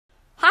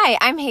Hi,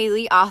 I'm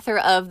Haley, author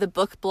of the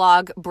book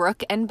blog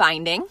Brook and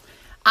Binding.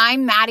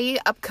 I'm Maddie,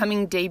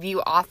 upcoming debut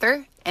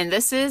author, and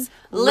this is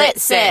Lit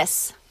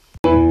Sis.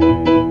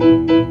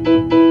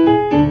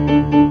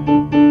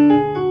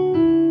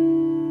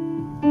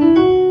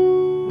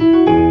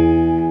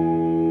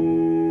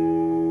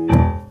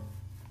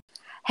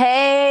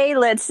 Hey,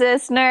 Lit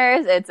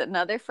Listeners, it's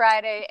another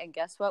Friday, and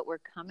guess what? We're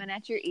coming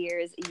at your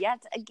ears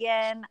yet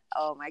again.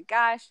 Oh my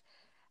gosh.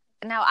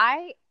 Now,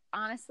 I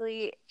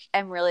honestly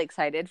am really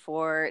excited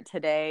for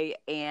today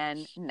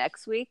and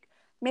next week,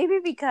 maybe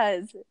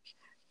because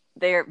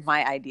they're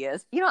my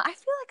ideas. You know, I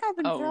feel like I've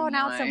been throwing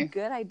out some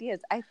good ideas.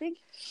 I think,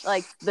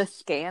 like, the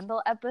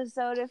Scandal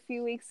episode a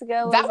few weeks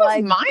ago was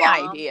like my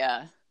bomb.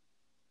 idea.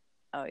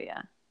 Oh,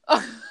 yeah.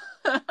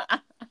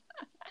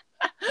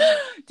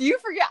 Do you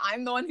forget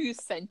I'm the one who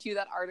sent you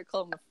that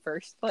article in the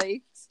first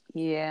place?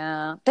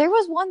 Yeah. There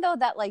was one, though,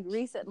 that, like,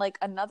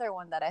 another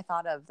one that I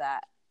thought of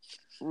that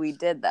we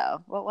did,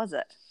 though. What was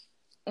it?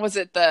 Was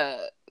it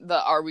the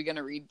Are We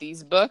Gonna Read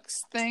These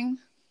Books thing?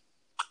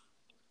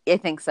 I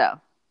think so.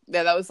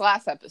 Yeah, that was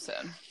last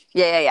episode.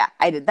 Yeah.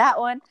 I did that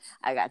one.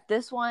 I got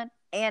this one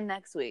and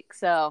next week.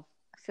 So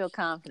I feel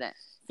confident.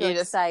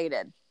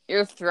 Excited.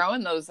 You're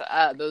throwing those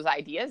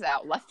ideas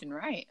out left and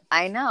right.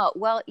 I know.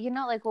 Well, you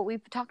know, like what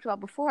we've talked about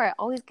before, I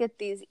always get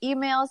these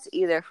emails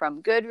either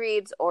from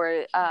Goodreads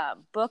or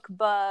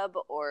BookBub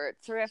or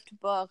Thrift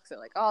Books or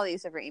like all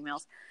these different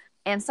emails.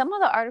 And some of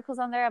the articles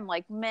on there, I'm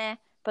like, meh.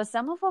 But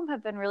some of them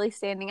have been really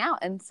standing out.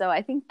 And so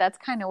I think that's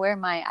kind of where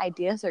my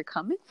ideas are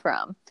coming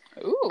from.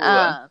 Ooh.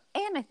 And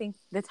I think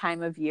the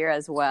time of year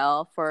as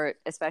well for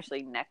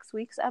especially next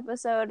week's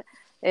episode,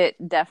 it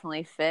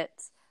definitely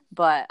fits.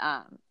 But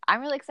I'm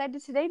really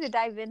excited today to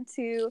dive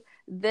into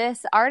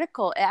this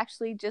article. It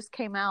actually just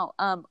came out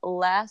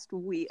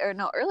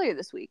earlier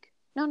this week.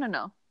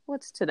 No.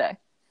 What's today?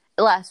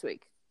 Last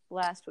week.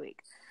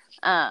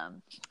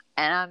 And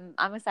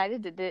I'm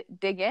excited to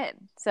dig in.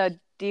 So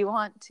do you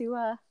want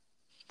to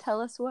tell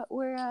us what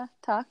we're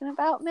talking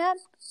about, man?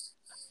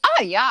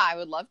 Yeah, I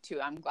would love to.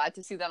 I'm glad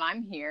to see that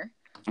I'm here.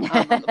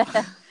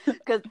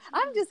 Because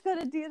I'm just going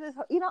to do this.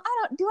 You know,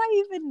 do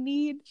I even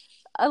need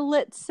a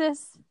Lit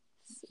Sis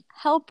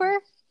helper?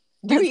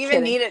 Do you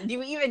even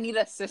need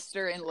a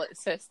sister in Lit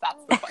Sis?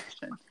 That's the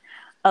question.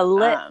 A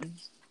lit. I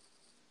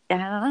don't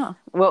know.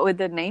 What would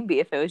the name be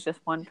if it was just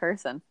one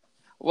person?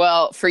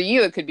 Well, for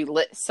you, it could be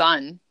Lit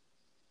Son.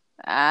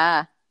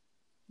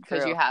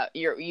 Because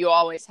you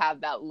always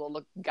have that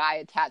little guy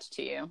attached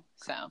to you.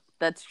 So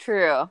that's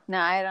true. No,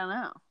 I don't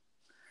know.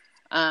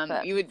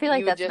 I feel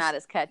like that's not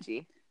as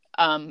catchy.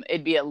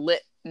 It'd be a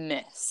lit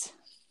miss.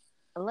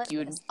 A lit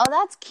miss. Oh,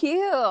 that's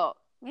cute.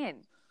 Man,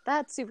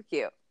 that's super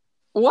cute.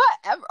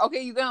 Whatever.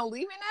 Okay, you gonna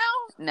leave it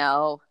now?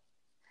 No.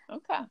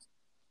 Okay.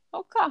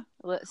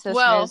 Lit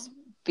sisters,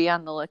 be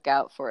on the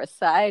lookout for a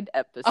side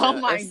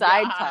episode or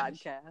side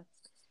podcast.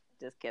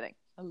 Just kidding.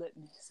 A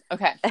litmus.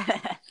 Okay.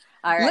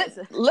 All right.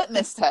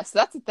 Litmus test.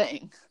 That's a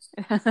thing.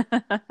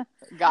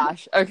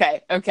 Gosh.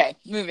 Okay.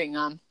 Moving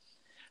on.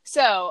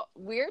 So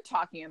we're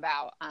talking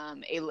about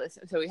a list.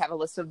 So we have a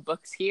list of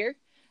books here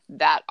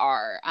that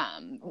are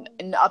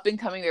up and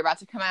coming. They're about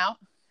to come out,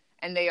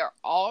 and they are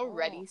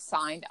already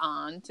signed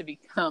on to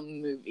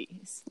become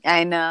movies.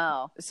 I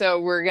know. So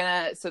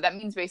that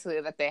means basically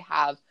that they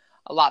have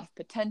a lot of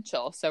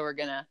potential. So we're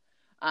gonna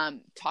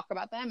talk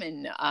about them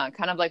and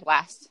kind of like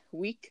last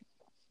week,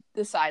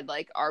 decide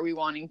like, are we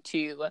wanting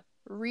to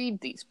read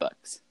these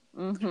books?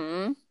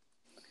 Mm-hmm.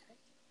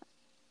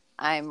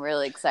 I'm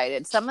really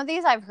excited. Some of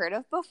these I've heard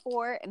of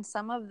before, and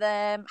some of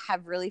them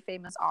have really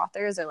famous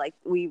authors, or like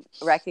we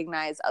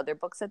recognize other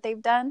books that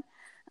they've done.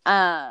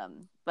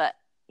 But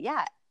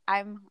yeah,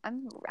 I'm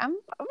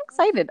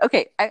excited.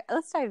 Okay,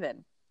 let's dive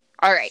in.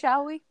 All right,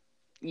 shall we?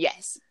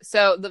 Yes.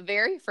 So the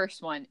very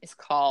first one is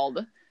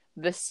called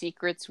 "The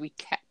Secrets We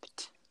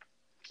Kept."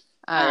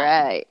 All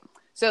right.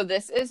 So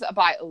this is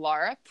by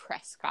Lara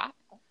Prescott.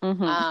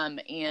 Mm-hmm.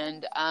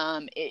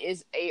 And it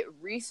is a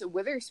Reese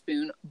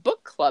Witherspoon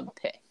book club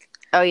pick.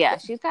 Oh yeah,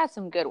 she's got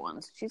some good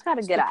ones. She's got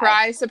a good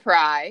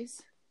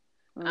surprise.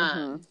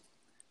 Mm-hmm.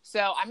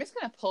 So I'm just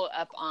gonna pull it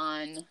up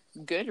on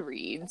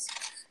Goodreads.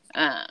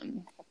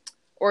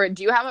 Or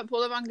do you have it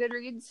pulled up on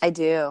Goodreads? I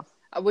do.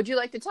 Would you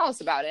like to tell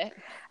us about it?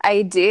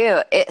 I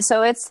do. It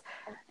spans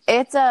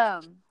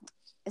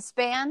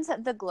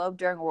the globe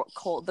during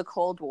the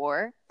Cold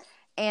War,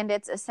 and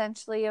it's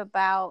essentially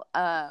about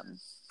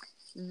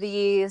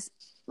these.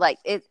 Like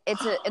it's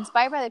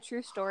inspired by the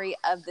true story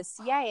of the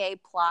CIA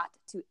plot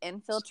to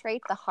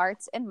infiltrate the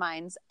hearts and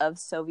minds of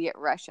Soviet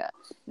Russia,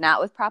 not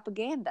with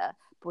propaganda,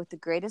 but with the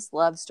greatest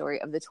love story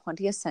of the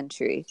 20th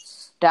century,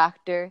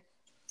 Dr.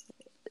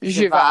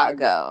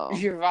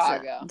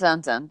 Zhivago. Dun,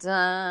 dun,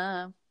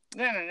 dun.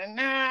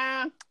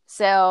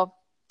 So,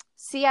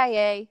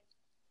 CIA,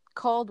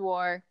 Cold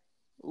War,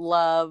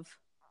 love.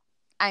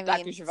 I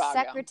mean,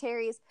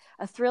 secretaries,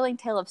 a thrilling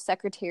tale of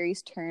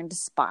secretaries turned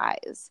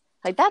spies.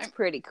 Like, that's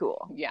pretty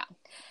cool. Yeah.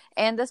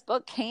 And this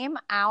book came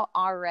out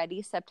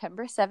already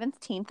September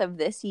 17th of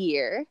this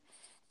year.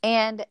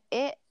 And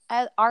it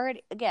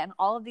already, again,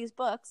 all of these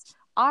books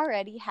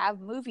already have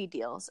movie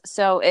deals.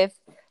 So if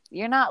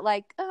you're not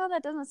like, oh,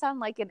 that doesn't sound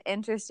like an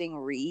interesting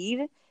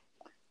read,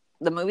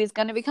 the movie's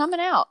going to be coming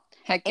out.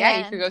 Heck yeah,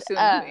 you could go see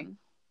the movie.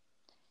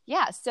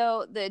 Yeah,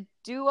 so the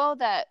duo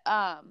that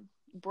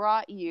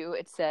brought you,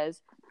 it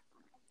says,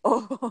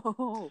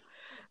 oh,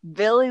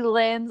 Billy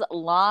Lynn's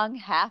Long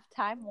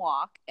Halftime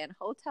Walk and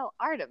Hotel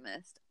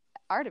Artemis.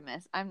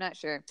 I'm not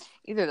sure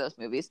either of those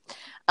movies.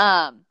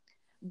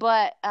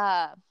 But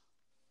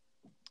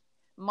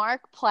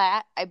Mark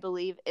Platt, I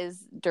believe,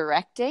 is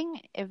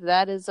directing, if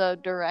that is a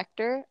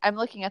director. I'm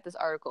looking at this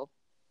article.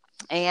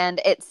 And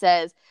it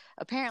says,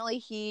 apparently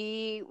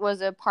he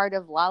was a part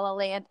of La La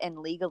Land and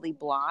Legally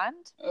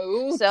Blonde.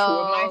 Oh, two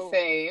of my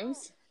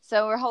faves.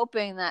 So we're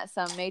hoping that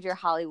some major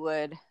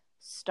Hollywood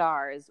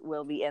stars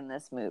will be in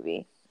this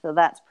movie. So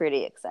that's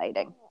pretty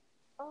exciting.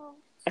 Oh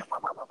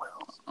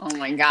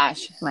my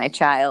gosh. My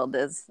child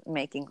is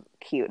making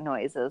cute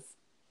noises.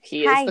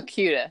 He is the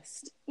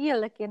cutest. You're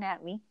looking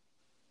at me.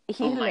 He's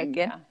looking.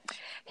 Gosh.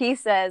 He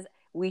says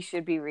we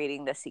should be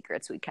reading The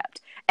Secrets We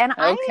Kept. And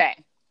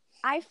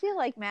I feel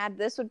like, Mad,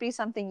 this would be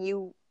something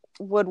you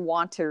would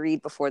want to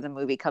read before the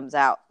movie comes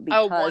out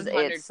because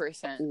 100%.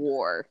 It's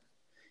war.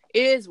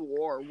 It is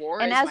war.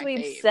 War and is as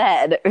we've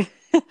said,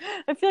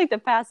 I feel like the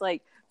past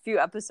few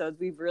episodes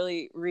we've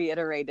really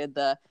reiterated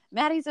the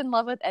Maddie's in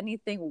love with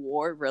anything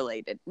war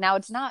related. Now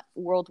it's not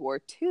World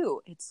War II,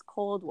 it's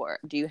Cold War.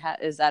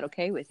 Is that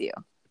okay with you?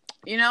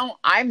 You know,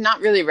 I've not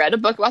really read a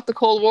book about the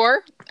Cold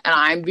War, and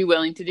I'd be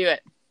willing to do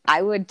it.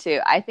 I would too.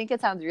 I think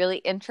it sounds really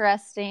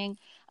interesting.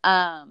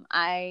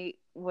 I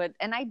would,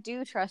 and I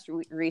do trust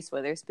Reese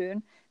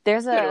Witherspoon.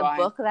 There's a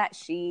book that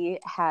she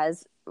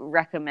has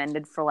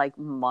recommended for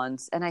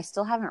months, and I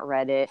still haven't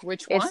read it.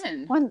 Which one?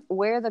 It's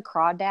Where the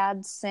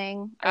Crawdads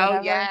Sing.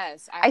 Oh,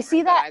 yes. I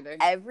see that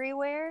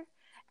everywhere.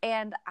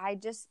 And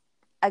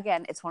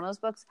again, it's one of those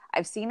books.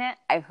 I've seen it.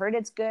 I've heard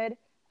it's good.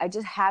 I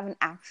just haven't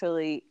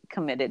actually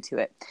committed to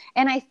it.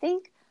 And I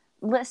think,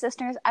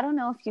 listeners, I don't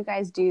know if you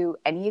guys do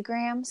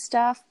Enneagram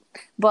stuff,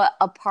 but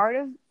a part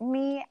of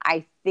me,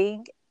 I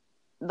think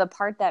the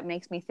part that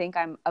makes me think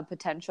I'm a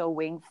potential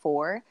wing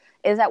 4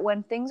 is that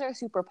when things are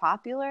super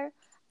popular,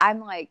 I'm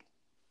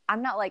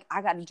not like,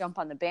 I got to jump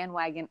on the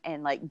bandwagon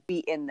and be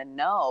in the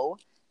know,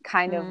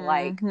 kind of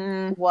like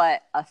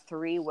what a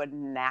 3 would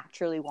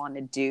naturally want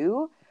to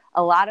do.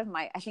 A lot of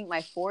I think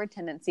my 4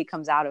 tendency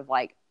comes out of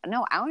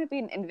no, I want to be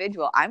an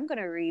individual. I'm going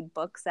to read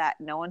books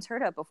that no one's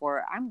heard of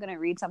before. I'm going to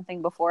read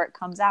something before it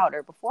comes out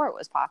or before it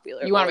was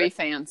popular. You want to be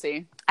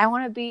fancy. I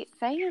want to be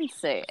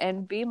fancy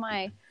and be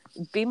my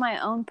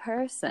own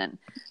person.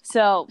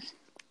 So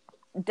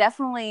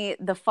definitely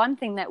the fun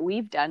thing that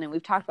we've done, and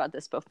we've talked about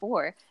this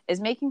before, is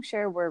making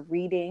sure we're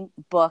reading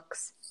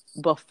books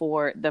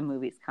before the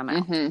movies come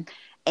out. Mm-hmm.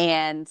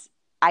 And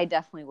I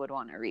definitely would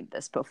want to read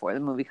this before the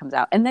movie comes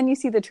out. And then you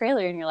see the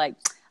trailer and you're like,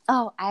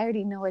 oh, I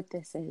already know what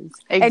this is.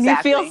 Exactly. And you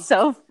feel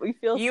so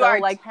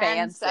fancy.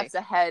 10 steps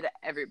ahead of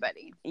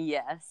everybody.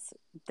 Yes,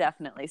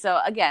 definitely. So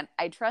again,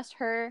 I trust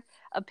her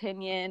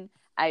opinion.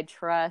 I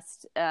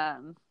trust,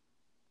 the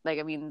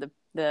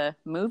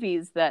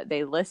movies that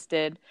they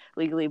listed,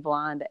 Legally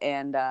Blonde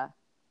and La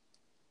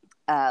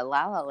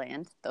La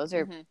Land. Those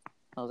are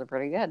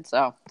pretty good.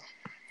 So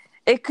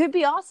it could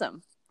be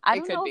awesome. I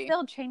don't know if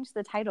they'll change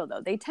the title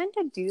though. They tend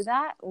to do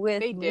that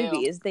with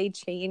movies. They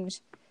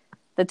change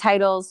the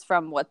titles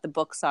from what the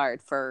books are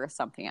for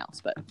something else,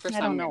 but I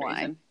don't know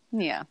why.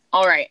 Yeah.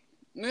 All right.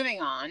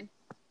 Moving on.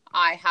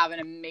 I have an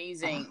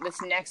amazing,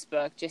 this next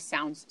book just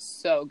sounds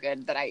so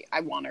good that I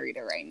want to read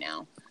it right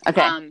now.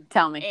 Okay.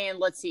 Tell me. And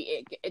let's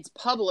see,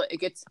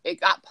 it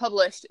got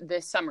published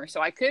this summer, so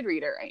I could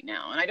read it right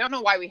now. And I don't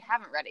know why we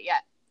haven't read it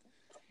yet.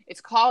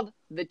 It's called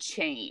The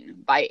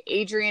Chain by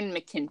Adrian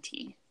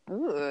McKinty.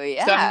 Ooh,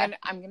 yeah. So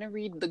I'm gonna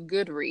read the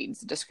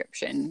Goodreads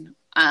description.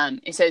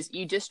 It says,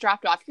 you just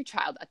dropped off your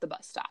child at the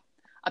bus stop.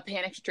 A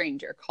panicked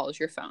stranger calls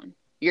your phone.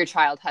 Your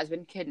child has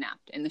been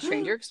kidnapped, and the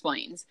stranger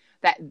explains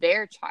that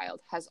their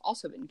child has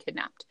also been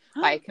kidnapped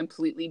by a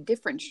completely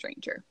different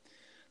stranger.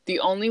 The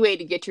only way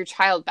to get your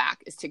child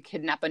back is to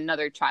kidnap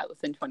another child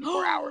within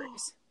 24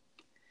 hours.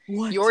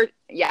 What?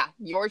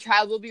 Your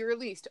child will be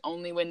released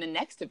only when the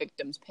next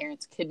victim's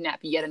parents kidnap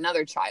yet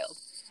another child.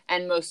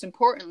 And most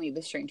importantly,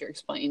 the stranger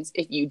explains,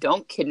 if you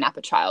don't kidnap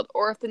a child,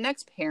 or if the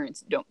next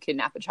parents don't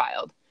kidnap a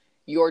child,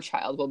 your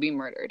child will be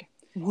murdered.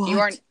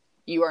 What?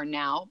 You are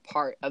now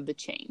part of the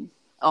chain.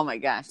 Oh my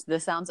gosh,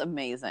 this sounds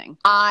amazing.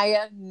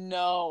 I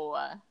know.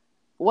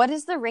 What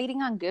is the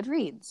rating on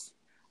Goodreads?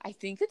 I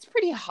think it's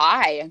pretty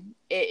high.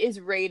 It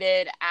is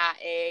rated at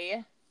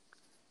a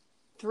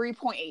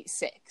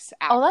 3.86 average.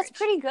 Oh, that's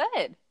pretty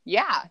good.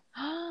 Yeah.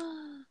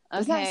 Okay.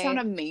 Doesn't that sound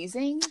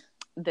amazing?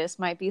 This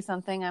might be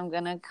something I'm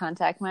going to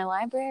contact my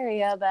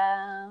library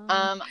about.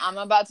 I'm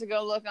about to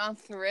go look on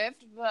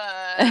Thrift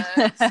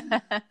Books.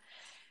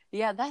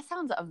 Yeah, that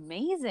sounds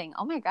amazing.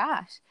 Oh my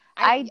gosh.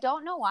 I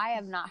don't know why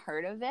I've not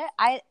heard of it.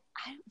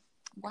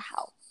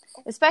 Wow.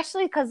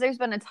 Especially because there's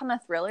been a ton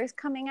of thrillers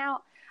coming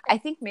out. I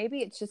think maybe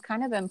it's just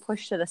kind of been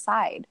pushed to the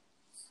side.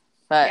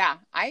 But yeah,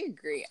 I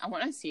agree. I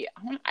want to see it.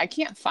 I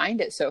can't find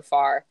it so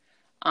far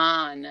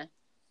on.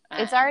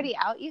 It's already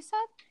out, you said?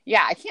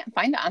 Yeah, I can't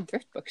find it on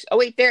thrift books. Oh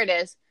wait, there it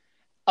is.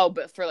 Oh,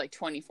 but for like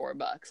 $24.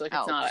 Like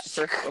it's not at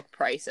thrift book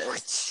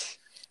prices.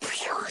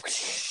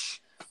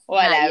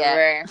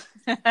 Whatever.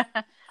 I feel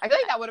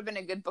like that would have been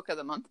a good book of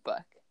the month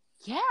book.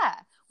 Yeah.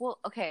 Well,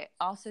 okay.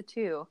 Also,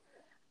 too,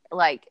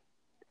 like,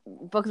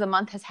 Book of the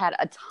Month has had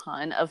a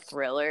ton of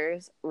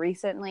thrillers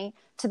recently,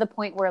 to the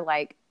point where,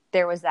 like,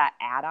 there was that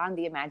add-on,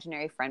 the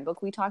Imaginary Friend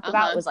book we talked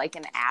about was like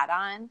an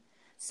add-on.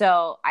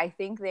 So I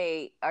think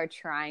they are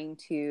trying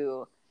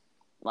to,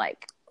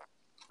 like,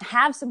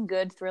 have some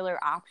good thriller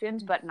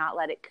options, but not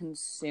let it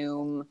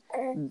consume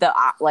the,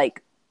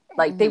 like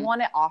they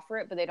want to offer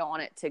it, but they don't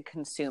want it to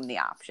consume the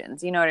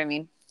options. You know what I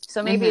mean?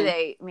 So maybe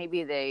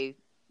they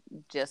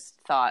just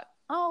thought,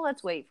 oh,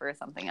 let's wait for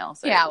something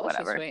else. Or let's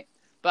whatever. just wait.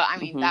 But I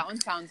mean, that one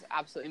sounds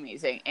absolutely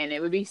amazing, and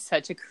it would be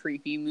such a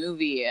creepy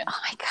movie. Oh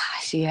my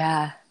gosh,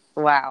 yeah.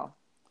 Wow.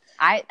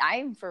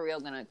 I'm for real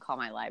gonna call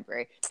my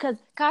library, because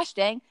gosh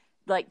dang,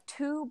 like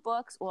 2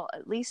 books, well,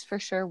 at least for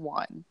sure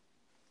 1.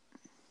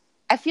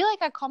 I feel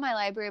like I called my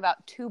library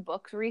about 2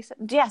 books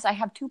recent. Yes, I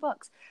have 2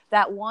 books.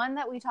 That one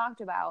that we talked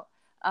about,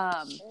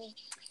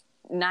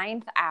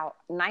 Ninth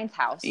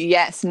House.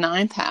 Yes,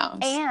 Ninth House.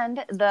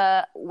 And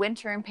the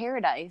Winter in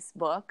Paradise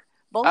book.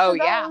 Both of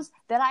those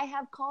that I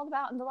have called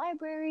about in the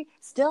library,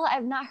 still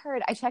I've not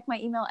heard. I check my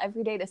email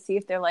every day to see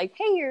if they're like,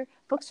 hey, your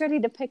book's ready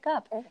to pick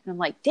up. And I'm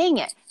like, dang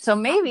it. So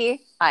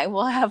maybe I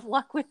will have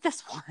luck with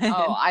this one.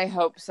 Oh, I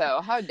hope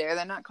so. How dare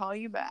they not call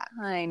you back?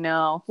 I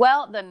know.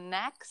 Well, the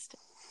next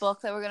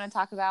book that we're going to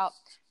talk about,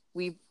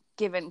 we've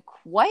given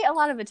quite a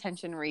lot of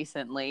attention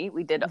recently.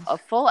 We did a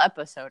full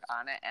episode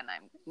on it, and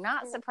I'm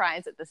not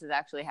surprised that this is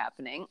actually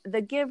happening.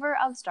 The Giver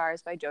of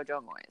Stars by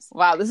Jojo Moyes.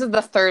 Wow, this is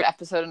the 3rd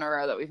episode in a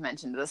row that we've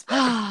mentioned this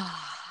book.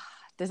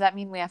 Does that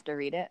mean we have to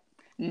read it?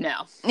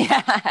 No.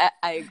 Yeah,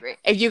 I agree.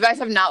 If you guys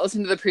have not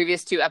listened to the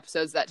previous 2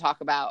 episodes that talk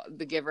about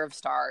The Giver of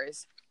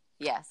Stars,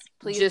 yes,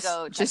 please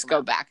just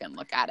go back and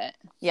look at it.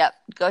 Yep,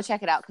 go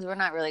check it out, because we're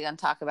not really going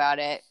to talk about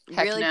it.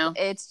 Heck really, no.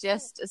 It's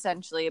just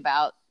essentially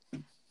about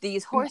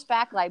these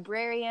horseback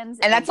librarians,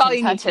 and that's all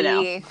you need to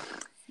know.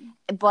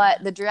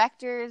 But the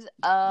directors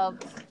of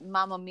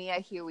Mamma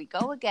Mia, Here We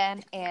Go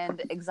Again, and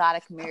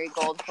Exotic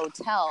Marigold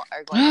Hotel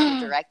are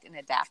going to direct and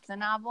adapt the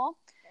novel.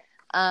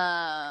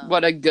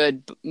 What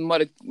good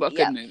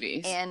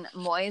movies. And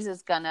Moyes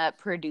is gonna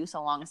produce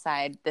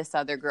alongside this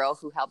other girl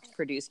who helped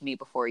produce Me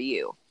Before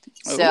You.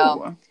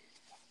 So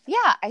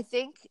yeah, I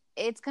think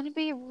it's gonna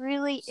be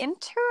really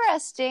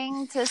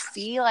interesting to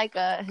see like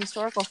a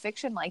historical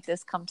fiction like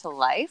this come to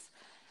life.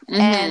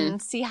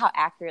 And see how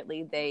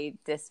accurately they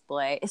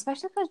display,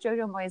 especially because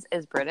Jojo Moyes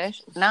is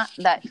British. Not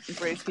that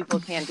British people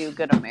can't do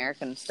good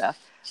American stuff,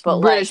 but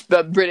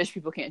British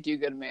people can't do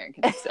good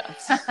American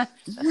stuff.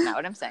 That's not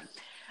what I'm saying.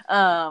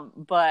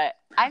 But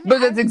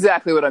that's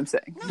exactly what I'm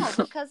saying. No,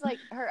 because like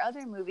her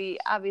other movie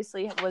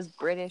obviously was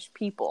British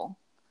people,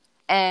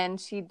 and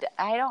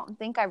I don't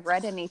think I've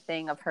read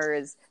anything of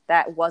hers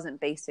that wasn't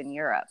based in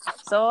Europe.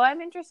 So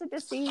I'm interested to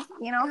see,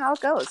 how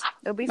it goes.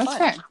 It'll be fun.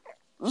 Fair.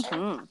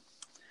 Mm-hmm.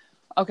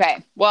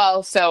 Okay,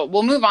 well, so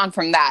we'll move on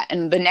from that,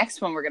 and the next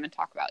one we're going to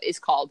talk about is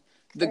called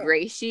The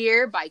Grace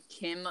Year by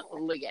Kim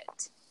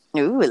Liggett.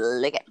 Ooh,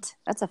 Liggett.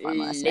 That's a fun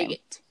last name.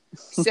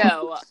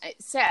 So,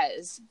 it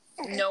says,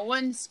 no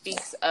one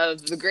speaks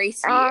of the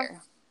Grace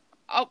Year.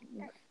 Oh,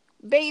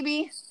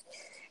 baby.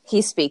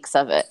 He speaks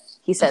of it.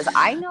 He says,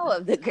 I know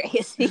of the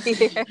Grace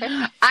Year.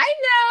 I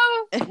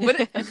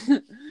know!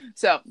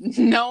 So,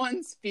 no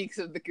one speaks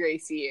of the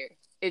Grace Year.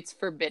 It's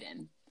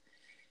forbidden.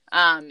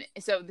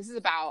 So this is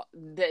about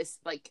this,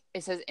 like,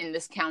 it says, in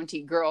this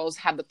county, girls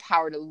have the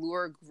power to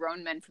lure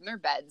grown men from their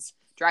beds,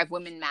 drive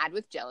women mad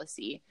with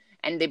jealousy,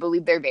 and they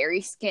believe their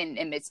very skin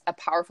emits a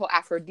powerful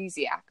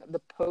aphrodisiac, the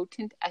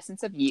potent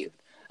essence of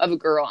youth, of a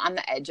girl on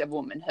the edge of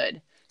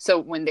womanhood. So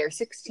when they're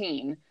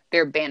 16,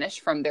 they're banished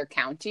from their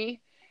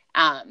county,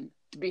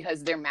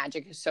 because their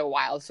magic is so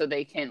wild, so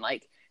they can,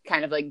 like,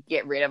 kind of, like,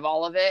 get rid of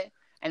all of it,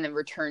 and then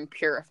return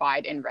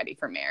purified and ready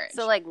for marriage.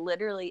 So, like,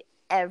 literally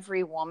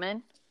every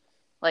woman...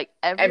 Like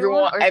every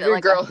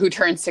girl who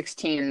turns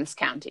 16 in this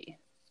county.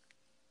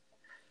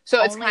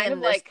 So it's kind of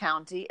this like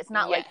county. It's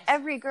not like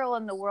every girl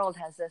in the world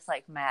has this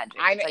like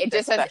magic. I know, like it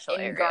just says in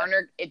area.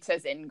 Garner. It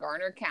says in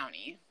Garner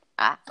County.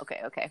 Ah,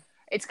 okay.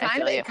 It's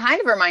it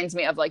kind of reminds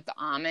me of like the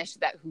Amish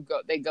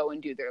they go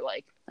and do their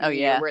like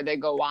where they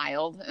go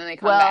wild and they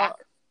come back.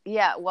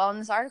 Yeah, well, in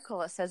this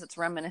article it says it's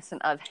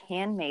reminiscent of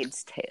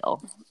Handmaid's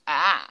Tale.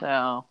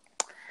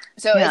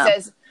 So it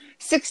says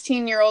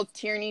 16-year-old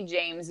Tierney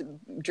James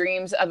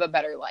dreams of a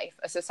better life,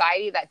 a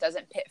society that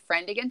doesn't pit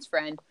friend against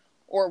friend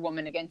or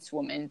woman against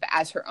woman, but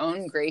as her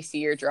own Grace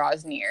Year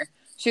draws near,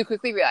 she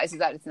quickly realizes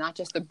that it's not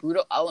just the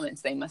brutal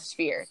elements they must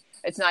fear.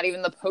 It's not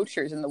even the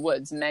poachers in the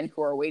woods, men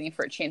who are waiting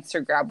for a chance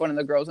to grab one of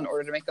the girls in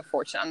order to make a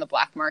fortune on the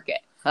black market.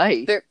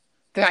 Hi.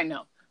 I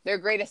know. their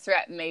greatest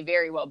threat may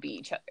very well be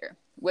each other.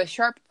 With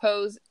sharp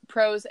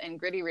prose and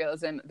gritty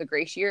realism, The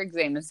Grace Year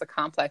examines the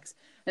complex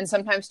and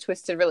sometimes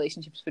twisted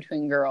relationships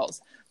between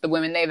girls, the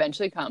women they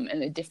eventually become,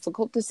 and the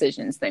difficult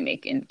decisions they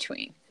make in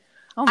between.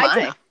 Oh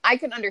my. I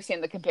can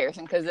understand the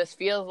comparison because this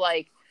feels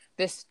like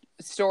this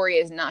story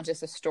is not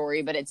just a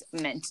story, but it's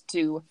meant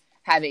to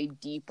have a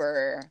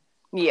deeper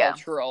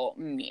cultural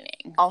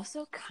meaning.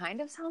 Also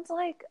kind of sounds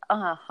like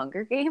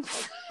Hunger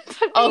Games.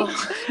 Oh,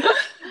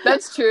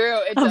 that's true.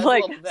 It does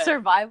like a little bit.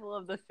 survival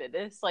of the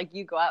fittest. Like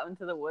you go out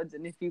into the woods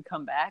and if you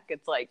come back,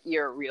 it's like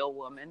you're a real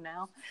woman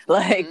now.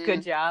 Like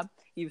good job.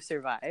 You've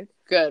survived.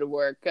 Good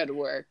work. Good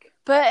work.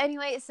 But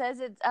anyway, it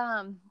says it's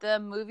the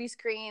movie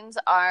screens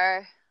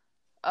are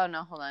oh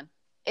no, hold on.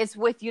 It's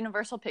with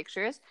Universal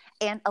Pictures,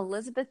 and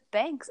Elizabeth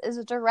Banks is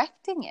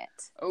directing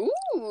it.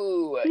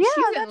 Ooh, yeah,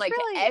 she's in like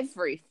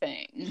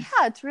everything.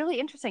 Yeah, it's really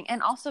interesting,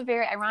 and also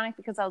very ironic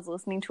because I was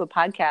listening to a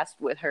podcast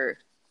with her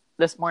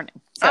this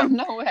morning. So, oh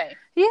no way!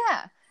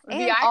 Yeah, the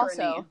and irony.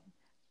 Also,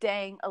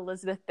 dang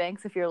Elizabeth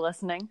Banks, if you're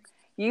listening,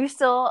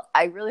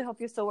 I really hope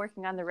you're still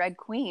working on the Red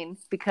Queen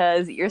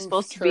because you're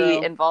supposed to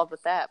be involved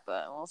with that,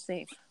 but we'll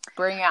see.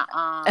 Bring it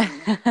on!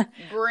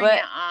 Bring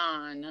it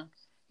on!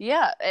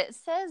 Yeah, it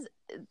says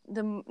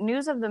the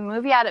news of the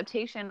movie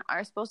adaptation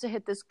are supposed to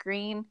hit the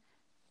screen.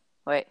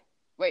 Wait.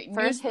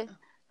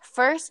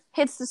 First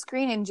hits the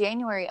screen in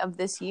January of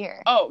this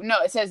year. Oh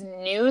no! It says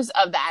news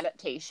of the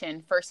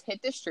adaptation first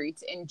hit the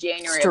streets in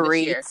January of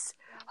this year.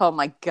 Oh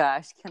my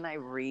gosh! Can I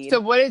read? So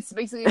what it's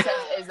basically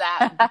says is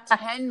that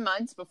 10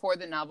 months before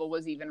the novel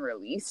was even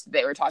released,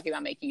 they were talking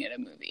about making it a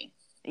movie.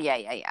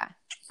 Yeah.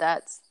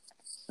 That's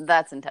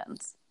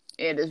intense.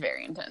 It is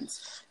very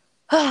intense.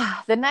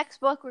 The next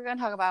book we're going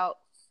to talk about,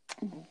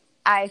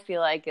 I feel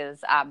like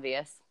is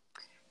obvious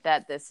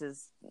that this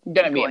is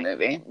going to be a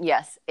movie.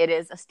 Yes, it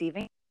is a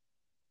Stephen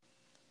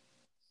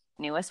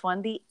newest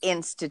one, The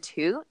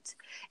Institute.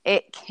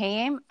 It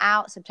came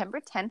out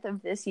September 10th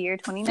of this year,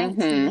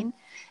 2019,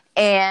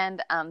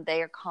 and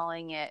they are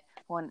calling it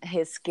one of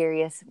his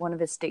scariest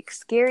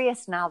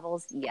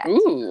novels yet.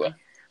 Ooh.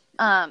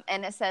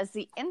 And it says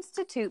The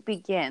Institute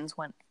begins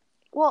when.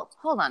 Well,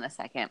 hold on a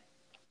second.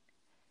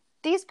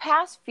 These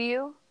past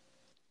few,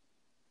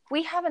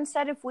 we haven't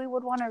said if we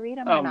would want to read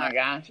them or not. Oh my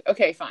gosh.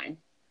 Okay, fine.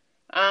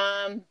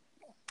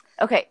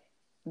 Okay,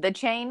 The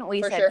Chain,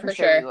 we said for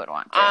sure we would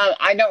want to.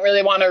 I don't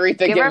really want to read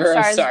The Giver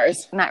of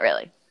Stars. Not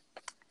really.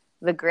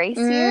 The Grace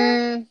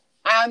Year?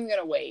 I'm going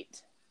to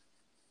wait.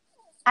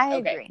 I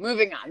agree.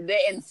 Moving on. The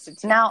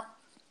Institute. Now,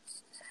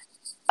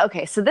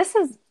 okay, so this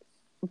is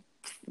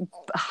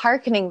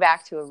hearkening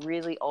back to a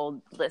really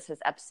old Liz's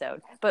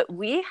episode, but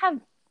we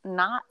have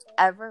not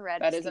ever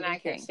read that is an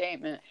accurate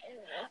statement,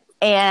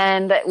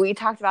 and we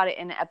talked about it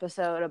in an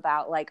episode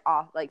about like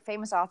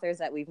famous authors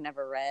that we've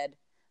never read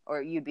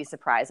or you'd be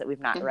surprised that we've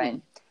not read,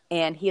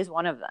 and he is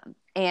one of them.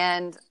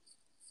 And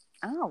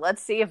I don't know,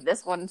 let's see if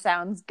this one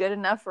sounds good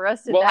enough for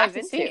us to dive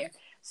into. See.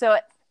 So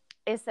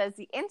it says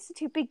The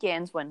Institute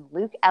begins when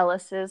Luke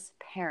Ellis's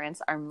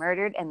parents are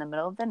murdered in the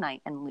middle of the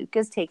night, and Luke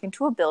is taken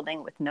to a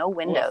building with no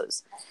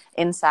windows.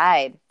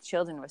 Inside,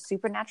 children with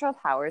supernatural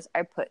powers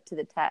are put to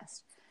the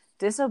test.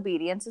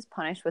 Disobedience is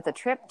punished with a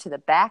trip to the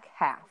back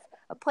half,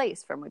 a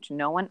place from which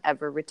no one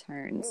ever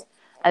returns.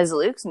 As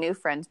Luke's new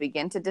friends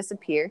begin to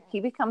disappear, he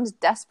becomes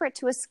desperate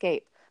to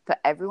escape, but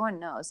everyone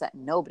knows that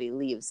nobody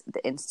leaves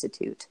the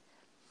Institute.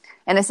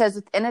 And it says,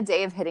 within a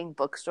day of hitting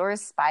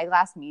bookstores,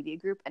 Spyglass Media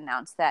Group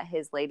announced that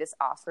his latest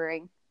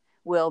offering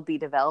will be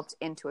developed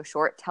into a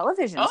short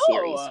television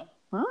series.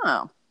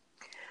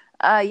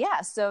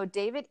 So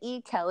David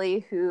E.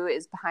 Kelly, who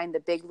is behind the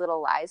Big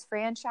Little Lies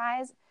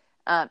franchise,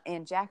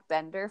 and Jack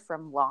Bender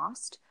from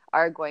Lost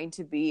are going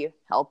to be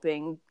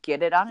helping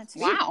get it on its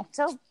feet. Wow.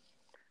 So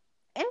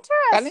interesting.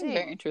 That is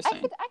very interesting.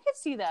 I could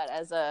see that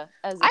as a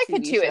I TV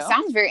could too. show. It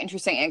sounds very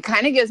interesting. It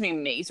kind of gives me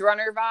Maze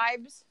Runner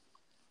vibes.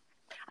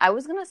 I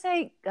was going to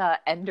say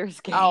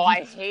Ender's Game. Oh,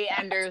 I hate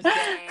Ender's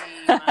Game.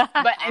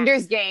 But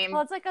Ender's Game.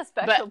 Well, it's like a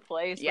special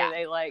place where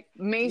they like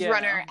Maze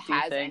Runner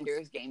has things.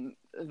 Ender's Game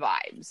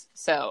vibes.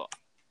 So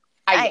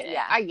I get it.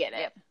 I get it.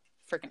 Yep.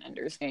 Freaking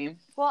Ender's Game.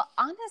 Well,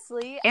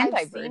 honestly,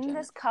 I've seen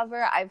this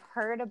cover. I've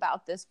heard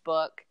about this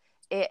book.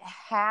 It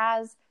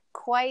has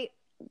quite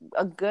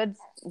a good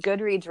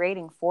Goodreads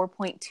rating,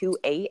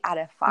 4.28 out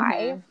of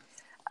 5.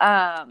 But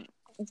I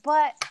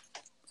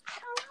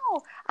don't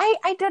know.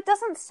 That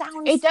doesn't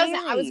sound It scary.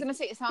 doesn't. I was going to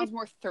say it sounds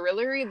more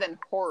thrillery than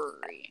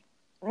horror-y.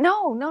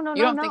 No.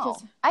 You don't think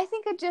it's... I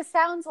think it just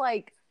sounds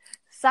like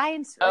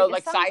science.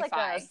 Like sci-fi. Like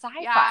a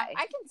sci-fi. Yeah, I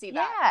can see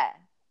that. Yeah.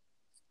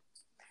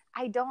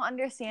 I don't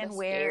understand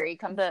where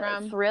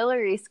the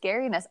thrillery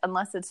scariness,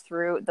 unless it's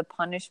through the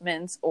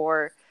punishments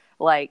or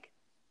like,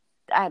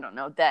 I don't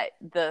know, that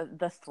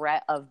the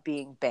threat of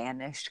being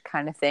banished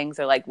kind of things,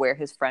 or like where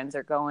his friends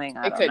are going.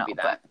 I don't know, could be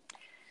that.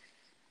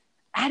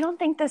 I don't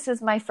think this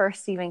is my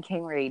first Stephen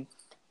King read.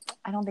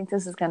 I don't think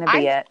this is going to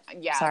be it.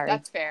 Yeah, sorry.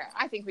 That's fair.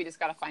 I think we just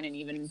got to find an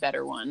even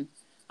better one.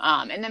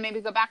 And then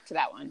maybe go back to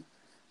that one.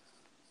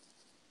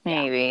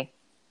 Maybe.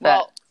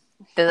 Well,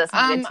 does that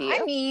sound good to you?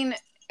 I mean,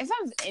 It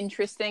sounds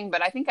interesting,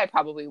 but I think I'd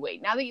probably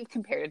wait. Now that you've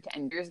compared it to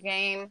Ender's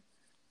Game,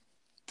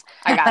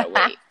 I gotta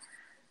wait.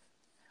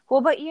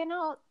 Well, but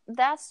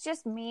that's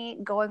just me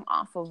going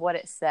off of what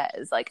it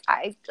says. Like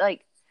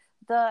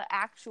the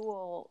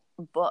actual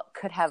book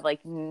could have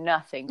like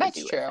nothing to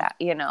do with that,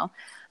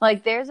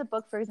 Like there's a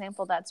book, for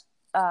example, that's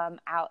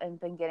out and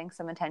been getting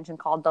some attention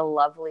called The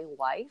Lovely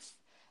Wife,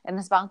 and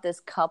it's about this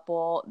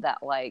couple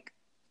that like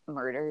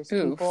murders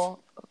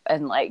people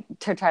and like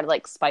to try to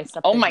like spice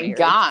up their marriage.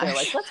 Gosh. They're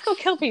like, let's go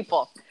kill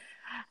people.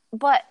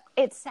 But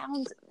it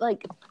sounds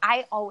like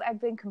I've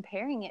been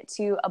comparing it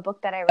to a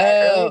book that I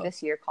read earlier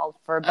this year called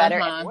For Better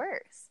and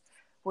Worse,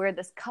 where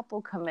this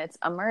couple commits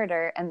a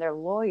murder and they're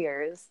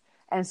lawyers,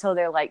 and so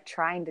they're like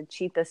trying to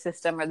cheat the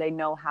system, or they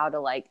know how to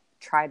like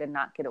try to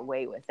not get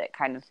away with it,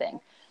 kind of thing.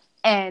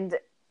 And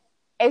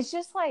it's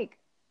just like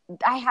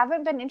I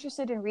haven't been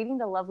interested in reading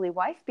The Lovely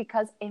Wife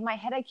because in my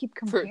head I keep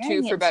comparing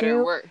it For Better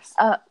and Worse.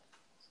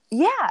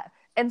 Yeah.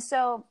 And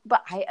so,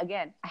 but I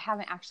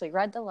haven't actually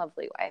read The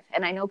Lovely Wife,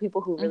 and I know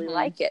people who really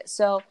like it.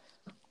 So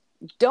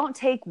don't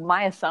take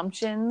my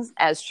assumptions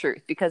as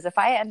truth, because if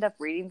I end up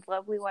reading The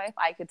Lovely Wife,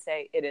 I could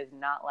say it is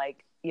not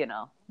like,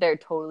 they're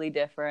totally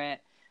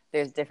different.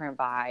 There's different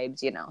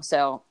vibes,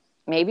 So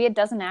maybe it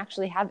doesn't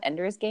actually have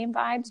Ender's Game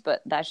vibes,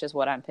 but that's just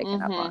what I'm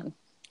picking up on.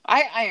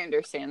 I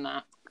understand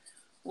that.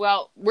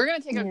 Well, we're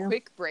going to take a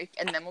quick break,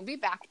 and then we'll be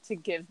back to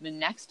give the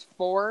next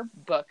 4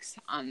 books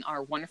on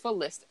our wonderful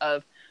list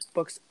of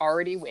books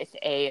already with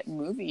a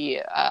movie,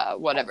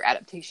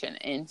 adaptation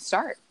in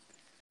start.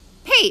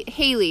 Hey,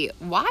 Haley,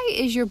 why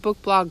is your book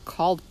blog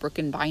called Brook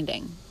and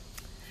Binding?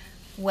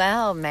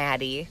 Well,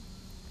 Maddie,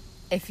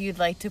 if you'd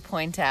like to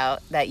point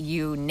out that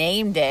you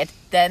named it,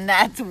 then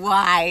that's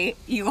why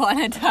you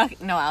want to talk.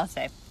 No, I'll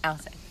say.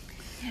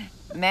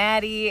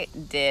 Maddie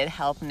did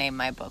help name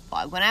my book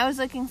blog. When I was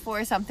looking for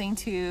a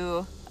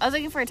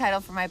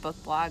title for my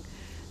book blog,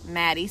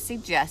 Maddie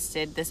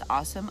suggested this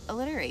awesome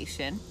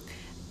alliteration.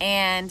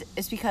 And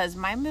it's because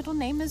my middle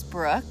name is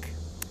Brooke,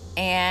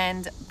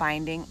 and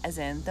binding as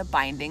in the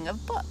binding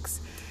of books.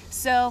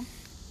 So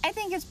I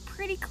think it's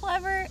pretty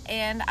clever,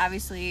 and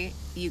obviously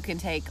you can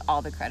take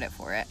all the credit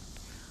for it.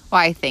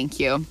 Why, thank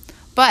you.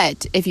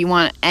 But if you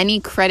want any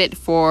credit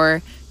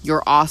for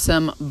your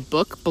awesome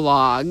book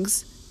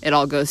blogs, it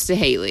all goes to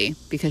Haley,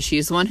 because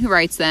she's the one who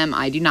writes them.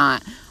 I do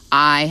not.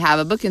 I have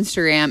a book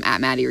Instagram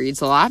at Maddie Reads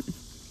a Lot.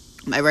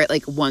 I write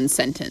like one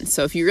sentence.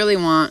 So if you really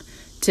want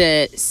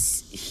to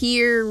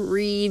hear,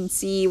 read,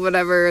 see,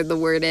 whatever the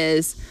word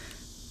is,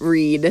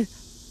 read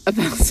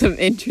about some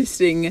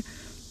interesting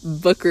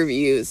book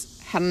reviews,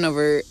 head on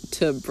over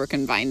to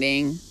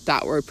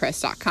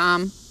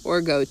brookandbinding.wordpress.com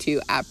or go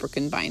to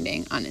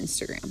 @brookandbinding on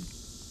Instagram.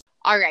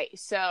 All right,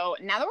 so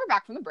now that we're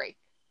back from the break,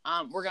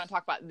 we're going to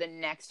talk about the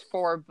next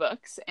 4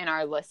 books in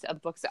our list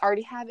of books that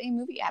already have a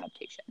movie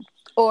adaptation.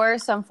 Or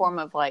some form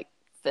of like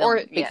film,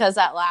 because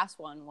that last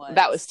one was...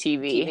 That was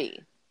TV.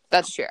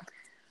 That's true.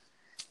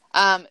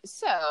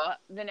 So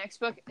the next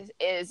book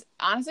is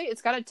honestly,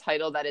 it's got a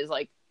title that is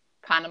like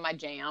kind of my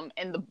jam,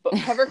 and the book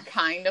cover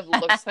kind of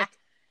looks like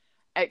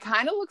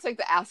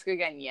the Ask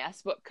Again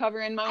Yes book cover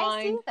in my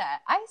mind.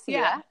 I see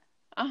that.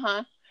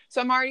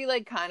 So I'm already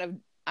like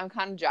I'm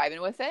kind of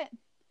jiving with it.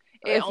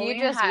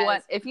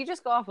 If you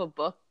just go off of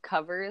book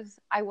covers,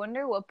 I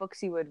wonder what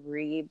books you would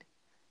read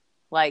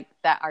like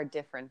that are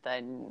different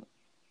than,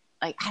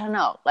 like, I don't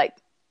know, like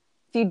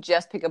if you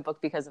just pick a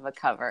book because of a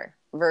cover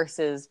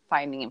versus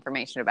finding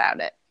information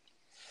about it.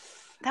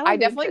 That would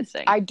be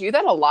interesting. I do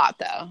that a lot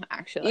though,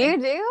 actually. You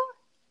do?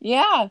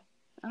 Yeah.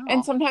 Oh,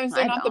 and sometimes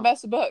they're not the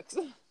best books.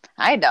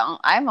 I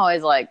don't. I'm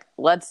always like,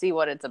 let's see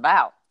what it's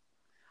about.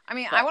 I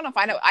mean, I want to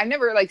find out. I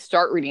never like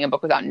start reading a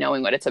book without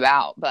knowing what it's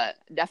about, but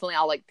definitely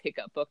I'll like pick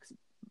up books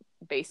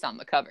based on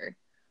the cover.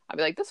 I'll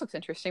be like, this looks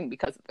interesting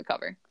because of the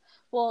cover.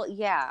 Well,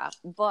 yeah,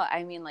 but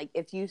I mean, like,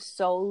 if you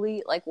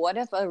solely, like, what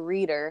if a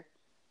reader,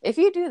 if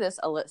you do this,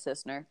 a lit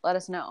listener, let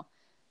us know.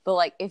 But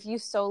like, if you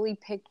solely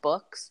pick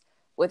books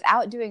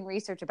without doing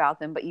research about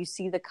them, but you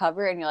see the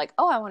cover and you're like,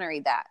 oh, I want to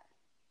read that.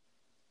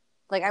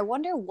 Like, I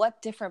wonder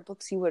what different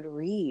books you would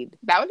read.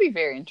 That would be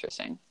very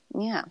interesting.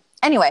 Yeah.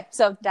 Anyway,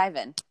 so dive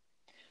in.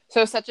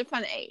 So Such a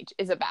Fun Age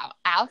is about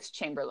Alex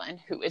Chamberlain,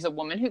 who is a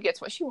woman who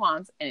gets what she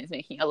wants and is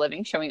making a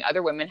living showing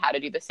other women how to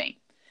do the same.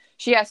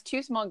 She has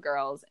 2 small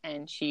girls,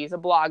 and she's a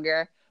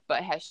blogger,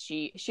 but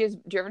she has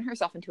driven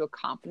herself into a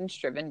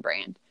confidence-driven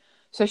brand.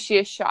 So she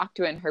is shocked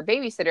when her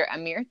babysitter,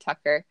 Amir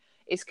Tucker,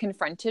 is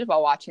confronted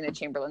while watching the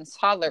Chamberlain's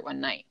toddler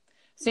one night.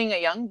 Seeing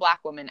a young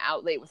black woman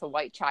out late with a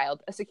white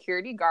child, a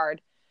security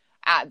guard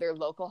at their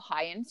local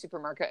high-end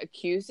supermarket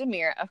accused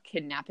Amir of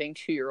kidnapping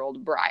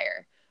 2-year-old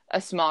Briar. A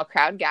small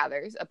crowd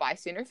gathers, a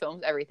bystander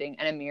films everything,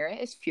 and Amira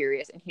is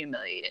furious and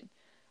humiliated.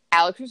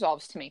 Alex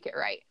resolves to make it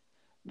right.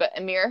 But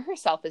Amira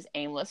herself is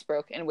aimless,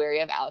 broke, and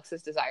wary of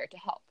Alex's desire to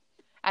help.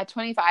 At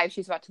 25,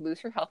 she's about to lose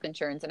her health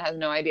insurance and has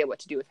no idea what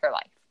to do with her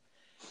life.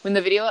 When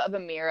the video of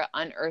Amira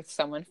unearths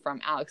someone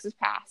from Alex's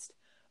past,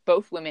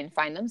 both women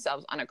find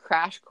themselves on a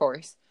crash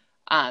course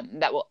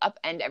that will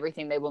upend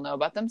everything they will know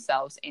about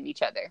themselves and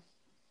each other.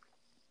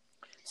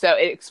 So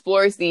it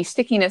explores the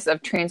stickiness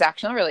of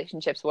transactional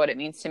relationships, what it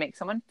means to make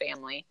someone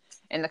family,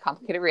 and the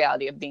complicated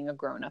reality of being a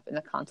grown-up and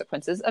the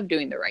consequences of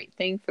doing the right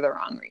thing for the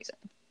wrong reason.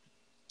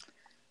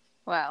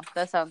 Wow,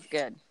 that sounds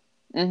good.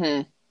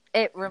 Mm-hmm.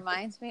 It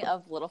reminds me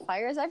of Little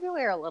Fires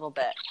Everywhere a little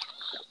bit.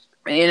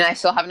 And I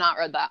still have not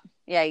read that.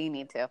 Yeah, you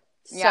need to.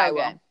 Yeah, I So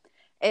will. good.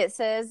 It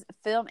says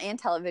film and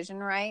television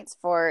rights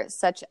for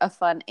Such a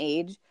Fun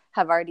Age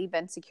have already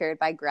been secured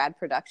by Grad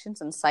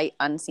Productions and Sight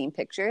Unseen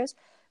Pictures,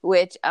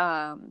 which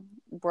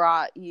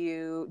brought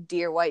you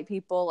Dear White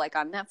People, like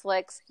on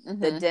Netflix,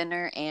 The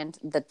Dinner, and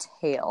The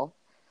Tale.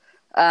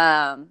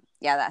 Yeah,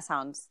 that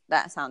sounds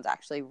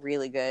actually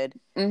really good.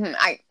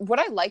 What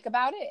I like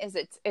about it is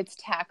it's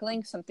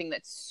tackling something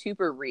that's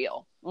super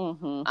real.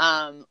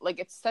 Like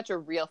it's such a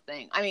real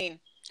thing. I mean,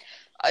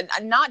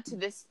 not to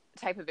this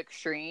type of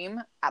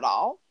extreme at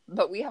all,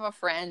 but we have a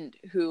friend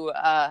who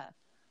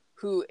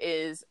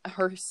is,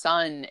 her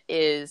son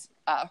is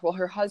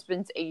her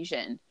husband's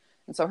Asian,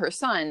 and so her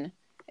son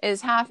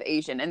is half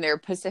Asian, and they're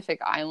Pacific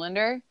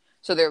Islander,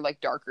 so they're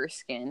like darker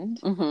skinned.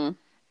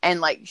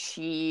 And like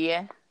she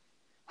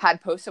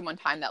had posted one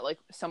time that like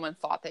someone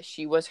thought that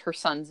she was her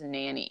son's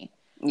nanny.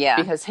 Yeah.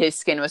 Because his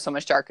skin was so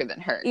much darker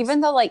than hers.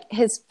 Even though like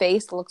his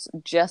face looks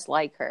just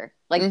like her.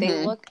 Like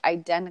they look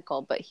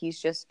identical, but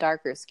he's just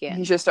darker skinned.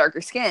 He's just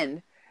darker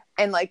skinned.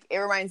 And like it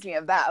reminds me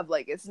of that, of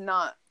like it's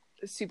not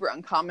super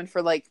uncommon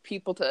for like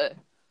people to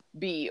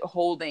be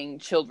holding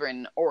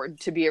children or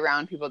to be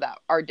around people that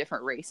are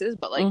different races,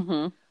 but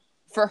like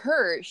for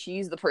her,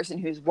 she's the person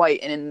who's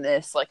white, and in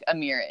this like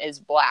Amir is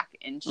black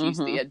and she's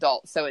the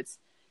adult. So it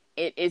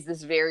is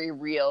this very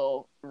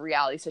real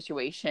reality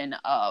situation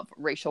of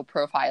racial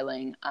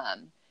profiling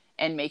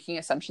and making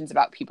assumptions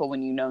about people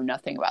when you know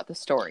nothing about the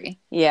story.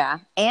 Yeah.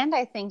 And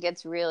I think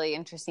it's really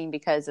interesting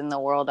because in the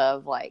world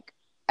of like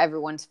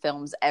everyone's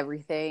films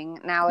everything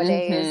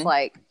nowadays,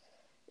 like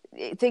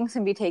things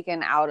can be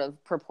taken out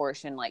of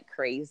proportion like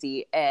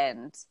crazy,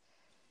 and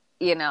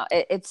you know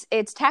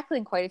it's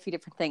tackling quite a few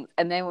different things.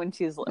 And then when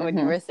when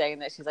you were saying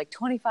that she's like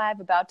 25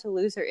 about to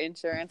lose her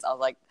insurance, I was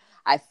like,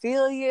 I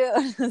feel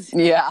you.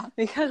 Yeah.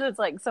 Because it's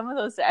like some of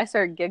those, I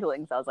started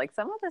giggling. So I was like,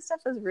 some of this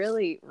stuff is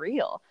really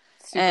real.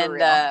 Super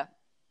real.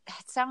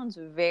 It sounds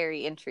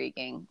very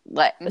intriguing.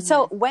 Like,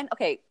 so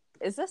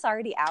is this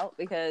already out?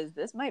 Because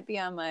this might be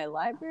on my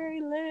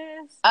library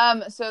list.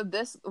 So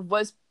this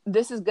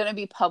is going to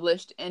be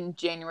published in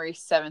January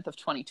 7th of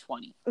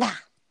 2020.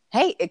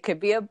 Hey, it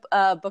could be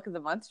a book of the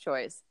month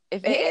choice.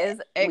 If it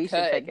is, we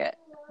should pick it.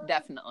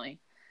 Definitely.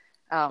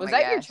 Oh, was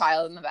that your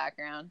child in the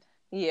background?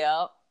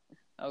 Yep.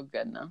 Oh,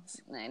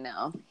 goodness. I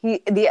know.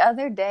 The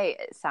other day,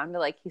 it sounded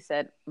like he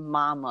said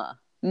mama.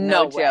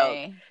 No joke.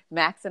 Way.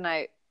 Max and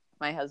I,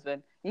 my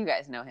husband, you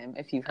guys know him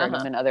if you've heard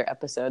him in other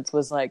episodes,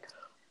 was like,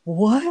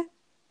 what?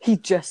 He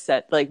just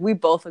said, like, we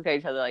both looked at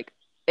each other like,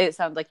 it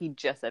sounds like he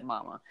just said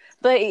mama.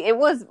 But it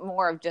was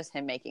more of just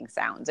him making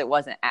sounds. It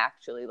wasn't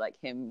actually like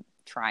him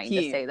trying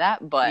to say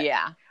that. But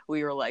yeah,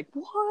 we were like,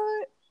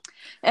 what?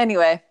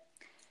 Anyway.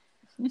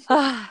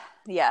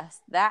 Yes,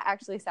 that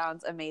actually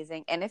sounds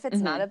amazing. And if it's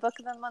not a book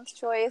of the month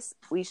choice,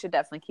 we should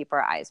definitely keep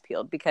our eyes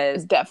peeled,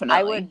 because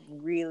I would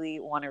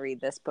really want to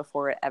read this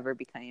before it ever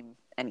became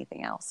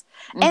anything else.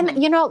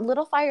 And, you know,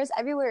 Little Fires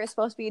Everywhere is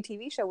supposed to be a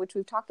TV show, which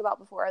we've talked about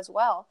before as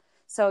well.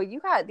 So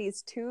you got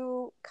these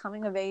two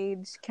coming of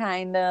age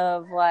kind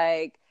of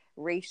like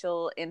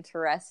racial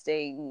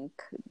interesting,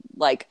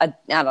 like, I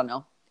don't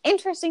know,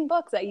 interesting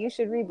books that you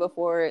should read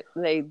before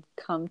they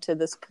come to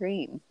the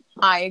screen.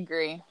 I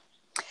agree.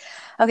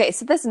 Okay,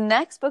 so this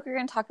next book we're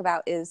going to talk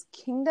about is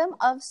Kingdom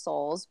of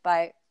Souls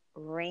by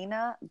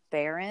Rena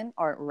Barron,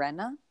 or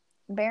Rena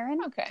Barron.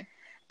 Okay.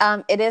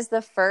 It is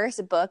the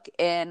first book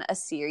in a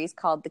series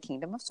called The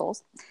Kingdom of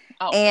Souls.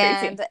 Oh,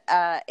 and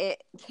crazy.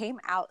 It came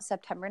out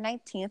September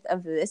 19th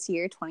of this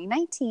year,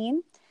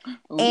 2019.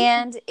 Ooh.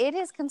 And it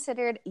is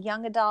considered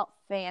young adult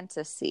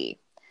fantasy.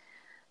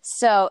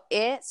 So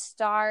it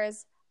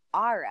stars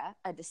Ara,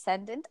 a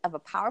descendant of a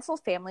powerful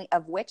family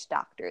of witch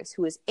doctors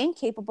who is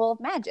incapable of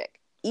magic,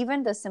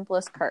 even the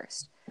simplest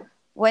curse.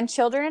 When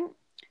children...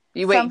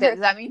 Does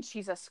that mean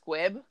she's a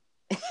squib?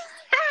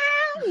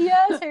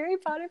 Yes, Harry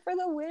Potter for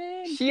the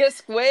win. She a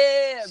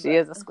squib. She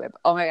is a squib.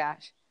 Oh my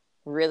gosh.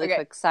 Really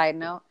quick side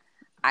note.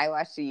 I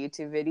watched a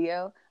YouTube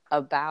video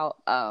about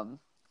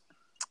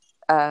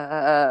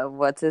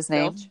what's his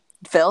name?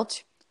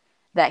 Filch.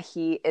 That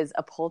he is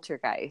a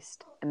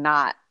poltergeist,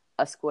 not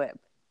a squib.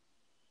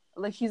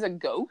 Like he's a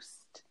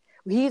ghost?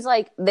 He's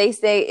like, they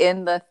say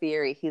in the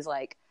theory, he's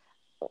like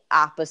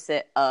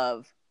opposite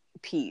of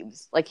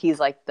Peeves. Like he's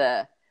like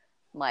the,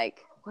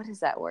 like, what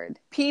is that word?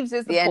 Peeves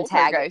is the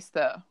poltergeist,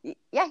 though.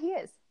 Yeah, he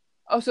is.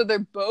 Oh, so they're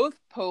both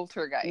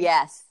poltergeists.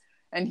 Yes.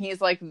 And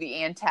he's like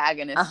the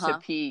antagonist to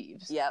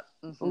Peeves. Yep.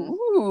 Mm-hmm.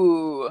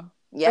 Ooh.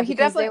 Yeah, so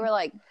because they were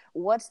like,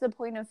 what's the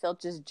point of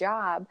Filch's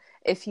job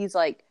if he's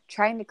like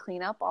trying to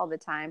clean up all the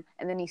time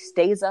and then he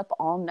stays up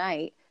all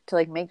night to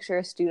like make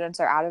sure students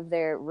are out of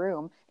their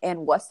room?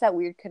 And what's that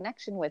weird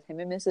connection with him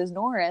and Mrs.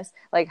 Norris?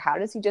 Like, how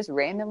does he just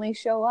randomly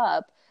show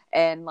up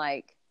and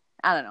like,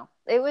 I don't know.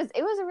 It was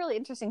a really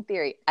interesting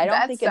theory. I don't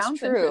That think it's sounds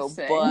true,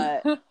 interesting.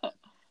 but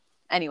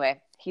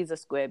anyway, he's a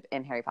squib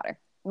in Harry Potter.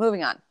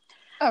 Moving on.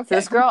 Okay. So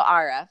this girl,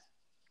 Aura,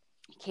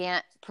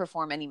 can't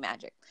perform any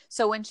magic.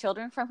 So when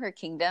children from her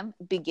kingdom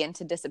begin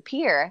to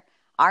disappear,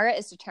 Aura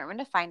is determined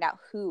to find out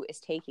who is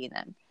taking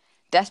them.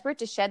 Desperate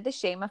to shed the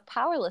shame of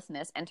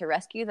powerlessness and to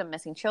rescue the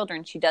missing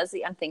children, she does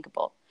the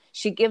unthinkable.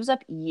 She gives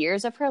up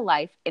years of her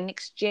life in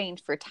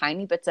exchange for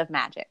tiny bits of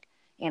magic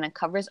and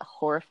uncovers a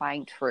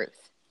horrifying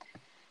truth.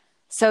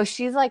 So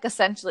she's like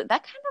essentially,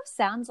 that kind of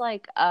sounds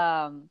like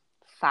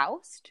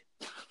Faust.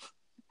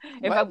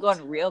 If I'm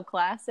going real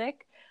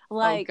classic.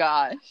 Like, oh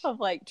gosh. Of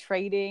like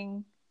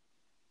trading,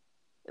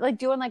 like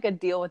doing like a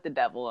deal with the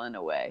devil in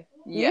a way.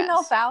 Yes. You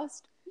know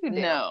Faust? You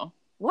do. No.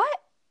 What?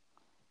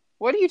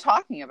 What are you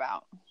talking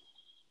about?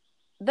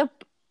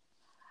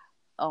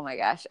 Oh my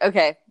gosh.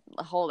 Okay,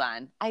 hold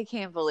on. I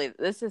can't believe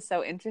this is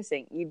so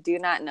interesting. You do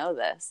not know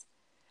this.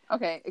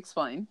 Okay,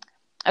 explain.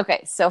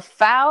 Okay, so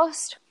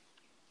Faust,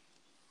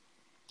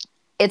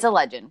 it's a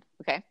legend.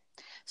 Okay,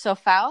 so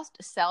Faust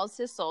sells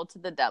his soul to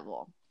the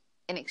devil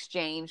in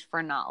exchange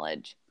for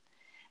knowledge.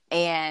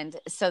 And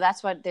so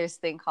that's what there's a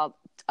thing called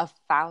a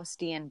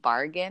Faustian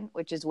bargain,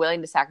 which is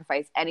willing to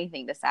sacrifice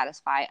anything to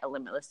satisfy a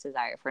limitless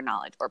desire for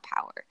knowledge or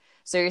power.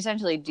 So you're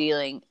essentially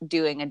doing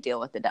a deal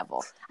with the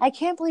devil. I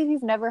can't believe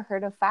you've never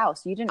heard of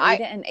Faust. You didn't read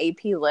it in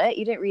AP Lit?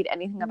 You didn't read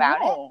anything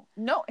about it?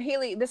 No,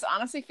 Haley, this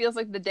honestly feels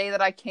like the day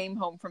that I came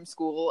home from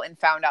school and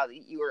found out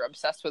that you were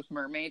obsessed with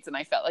mermaids, and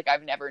I felt like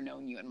I've never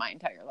known you in my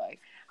entire life.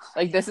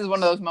 Like, this is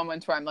one of those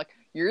moments where I'm like,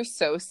 you're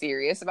so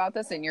serious about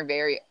this, and you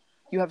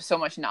have so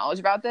much knowledge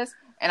about this,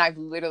 and I've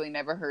literally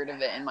never heard of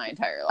it in my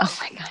entire life.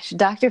 Oh my gosh,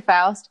 Dr.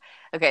 Faust.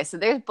 Okay, so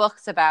there's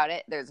books about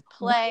it. There's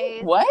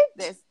plays. What?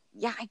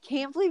 Yeah, I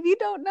can't believe you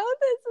don't know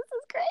this. This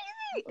is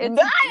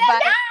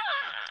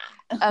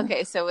crazy.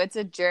 Okay, so it's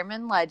a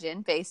German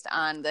legend based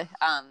on the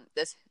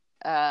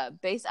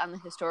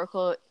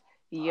historical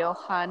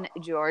Johann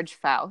Georg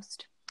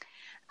Faust,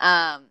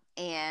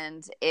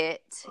 and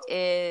it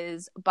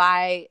is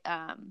by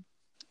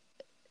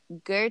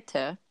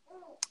Goethe.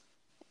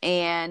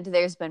 And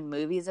there's been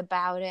movies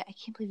about it. I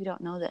can't believe you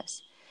don't know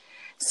this.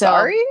 So,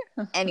 sorry.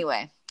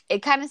 Anyway,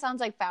 it kind of sounds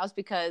like Faust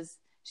because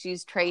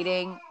she's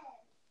trading.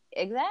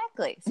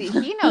 Exactly. See,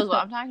 he knows what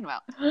I'm talking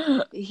about.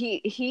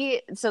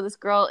 So this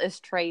girl is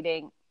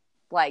trading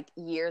like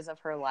years of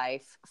her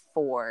life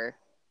for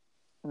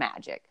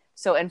magic.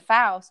 So in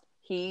Faust,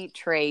 he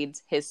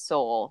trades his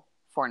soul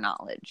for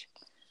knowledge.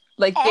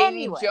 Like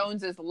Davy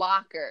Jones's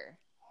locker.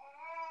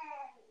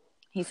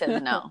 He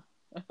says no.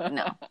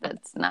 No,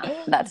 that's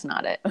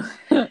not it.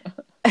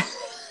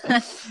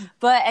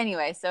 But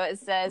anyway, so it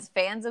says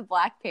fans of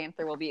Black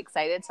Panther will be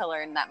excited to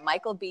learn that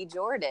Michael B.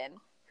 Jordan,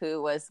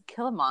 who was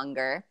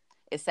Killmonger,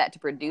 is set to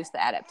produce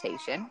the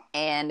adaptation,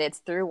 and it's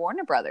through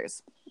Warner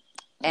Brothers.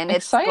 And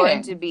it's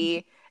going to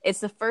be,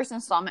 it's the first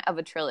installment of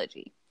a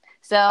trilogy.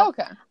 So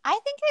okay. I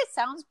think it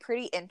sounds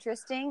pretty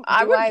interesting.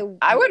 I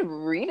would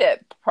read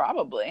it,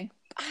 probably.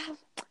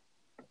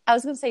 I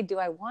was going to say, do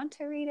I want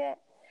to read it?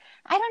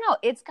 I don't know.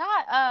 It's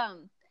got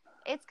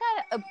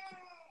a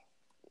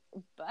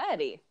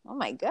buddy. Oh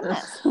my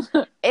goodness.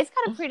 It's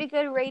got a pretty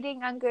good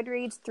rating on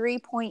Goodreads,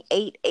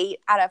 3.88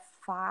 out of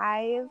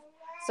 5.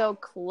 So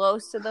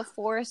close to the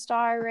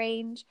 4-star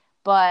range,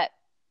 but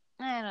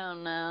I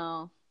don't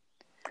know.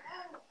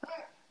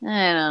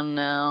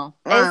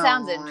 It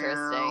sounds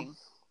interesting.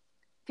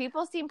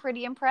 People seem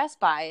pretty impressed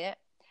by it.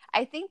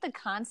 I think the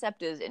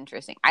concept is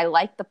interesting. I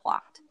like the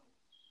plot.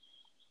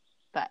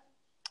 But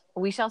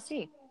we shall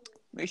see.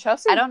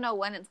 I don't know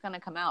when it's going to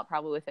come out,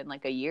 probably within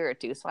like a year or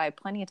two, so I have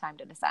plenty of time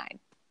to decide.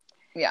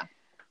 Yeah.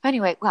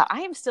 Anyway, wow,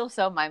 I am still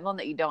so mindful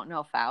that you don't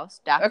know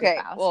Faust, Dr. Okay,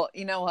 Faust. well,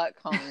 you know what?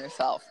 Calm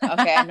yourself.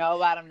 Okay, I know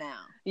about him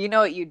now. You know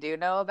what you do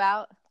know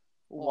about?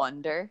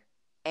 Wonder.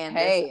 And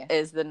this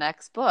is the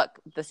next book,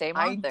 the same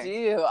author. I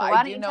do. So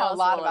I do know a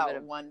lot about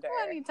Wonder.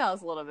 Why don't you tell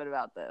us a little bit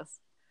about this?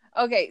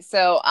 Okay,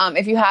 so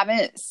if you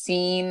haven't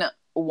seen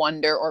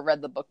Wonder or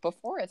read the book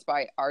before, it's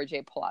by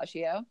R.J.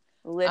 Palacio.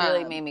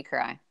 Literally made me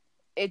cry.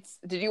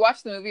 Did you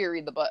watch the movie or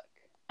read the book?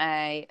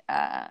 I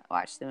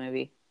watched the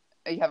movie.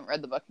 You haven't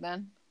read the book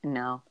then?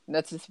 No.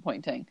 That's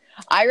disappointing.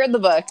 I read the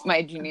book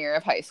my junior year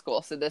of high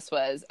school, so this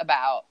was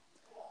about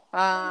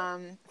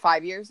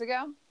 5 years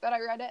ago that I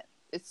read it.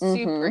 It's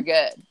super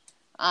good.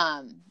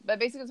 But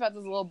basically it's about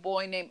this little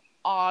boy named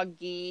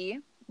Augie,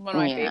 one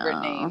of my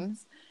favorite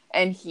names.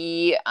 And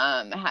he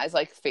has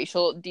like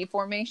facial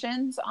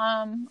deformations,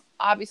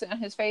 obviously on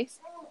his face.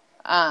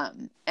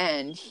 And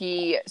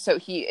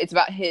it's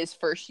about his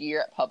first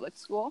year at public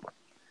school.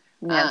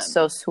 Yeah,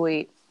 so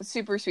sweet.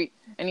 Super sweet.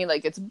 And he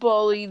like gets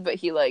bullied, but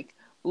he like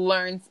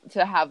learns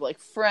to have like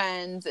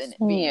friends and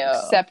be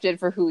accepted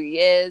for who he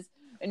is.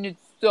 And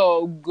it's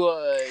so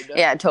good.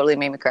 Yeah, it totally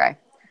made me cry.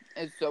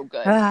 It's so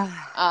good.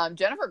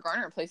 Jennifer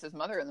Garner plays his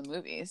mother in the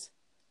movies.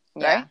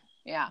 Right?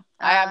 Yeah.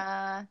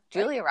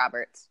 Julia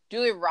Roberts.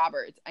 Julia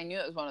Roberts. I knew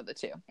it was one of the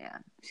two. Yeah,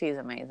 she's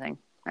amazing.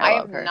 I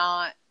have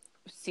not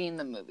seen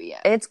the movie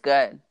yet. It's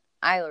good.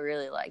 I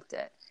really liked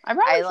it. I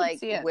probably I should like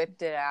see it.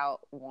 whipped it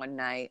out one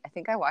night. I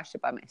think I watched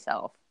it by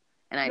myself,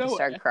 and I just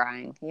started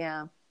crying.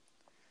 Yeah,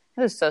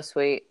 it was so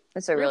sweet.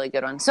 It's a really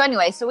good one. So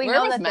anyway, we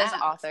know that this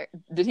author.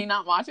 Did he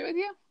not watch it with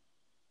you?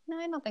 No,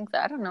 I don't think so.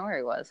 I don't know where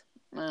he was.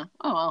 Oh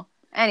well.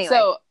 Anyway,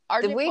 so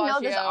we know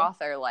this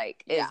author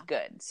is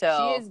good.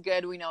 So she is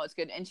good. We know it's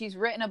good, and she's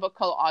written a book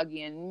called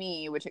Augie and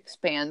Me, which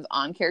expands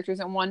on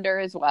characters in Wonder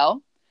as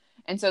well.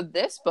 And so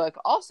this book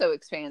also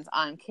expands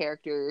on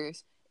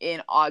characters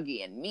in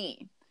Augie and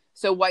Me.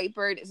 So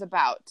Whitebird is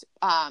about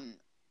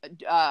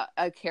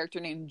a character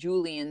named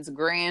Julian's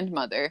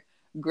grandmother,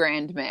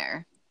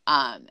 Grandmère,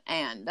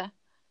 and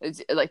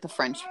it's like the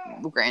French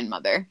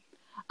grandmother.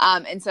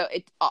 And so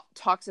it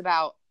talks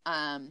about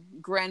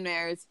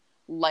Grandmère's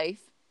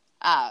life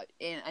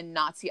in a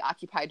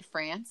Nazi-occupied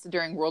France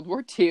during World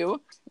War II.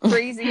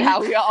 Crazy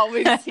how we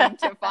always seem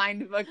to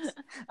find books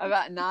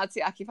about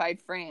Nazi-occupied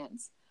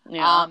France.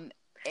 Yeah.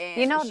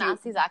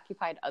 Nazis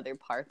occupied other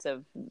parts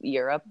of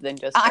Europe than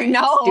just France. I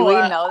know. Do we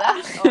know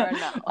that or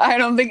no? I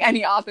don't think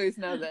any authors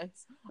know this.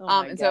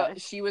 And gosh. so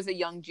she was a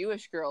young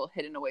Jewish girl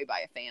hidden away by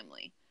a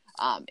family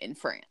in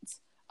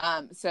France.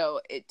 So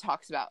it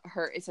talks about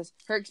her. It says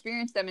her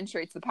experience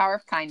demonstrates the power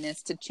of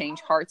kindness to change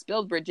hearts,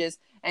 build bridges,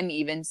 and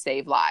even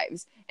save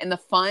lives. And the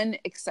fun,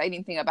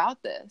 exciting thing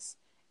about this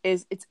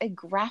is it's a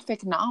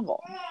graphic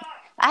novel.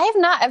 I have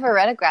not ever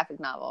read a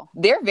graphic novel.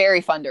 They're very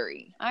fun to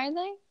read. Are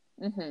they?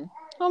 Mm-hmm.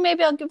 Well,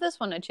 maybe I'll give this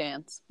one a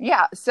chance.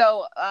 Yeah.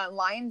 So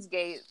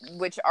Lionsgate,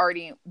 which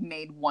already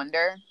made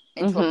Wonder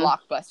into a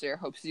blockbuster,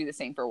 hopes to do the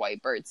same for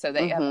Whitebird. So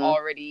they have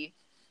already,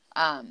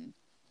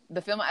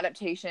 the film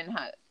adaptation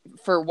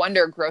for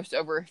Wonder grossed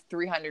over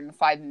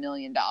 $305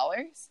 million.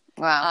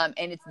 Wow.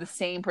 And it's the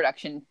same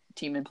production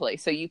team in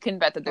place. So you can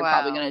bet that they're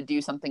probably going to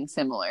do something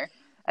similar,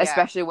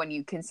 especially when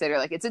you consider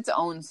like it's its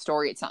own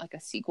story. It's not like a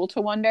sequel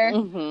to Wonder.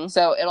 Mm-hmm.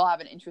 So it'll have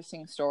an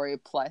interesting story.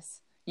 Plus,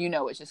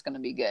 it's just going to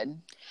be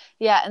good.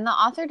 Yeah. And the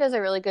author does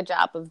a really good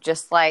job of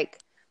just like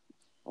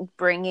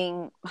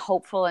bringing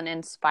hopeful and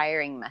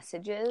inspiring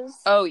messages.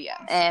 Oh,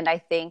 yes. And I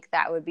think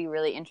that would be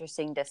really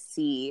interesting to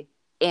see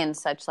in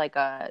such like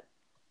a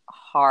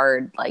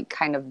hard, like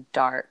kind of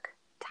dark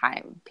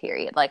time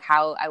period. Like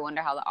I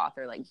wonder how the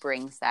author like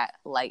brings that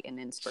light and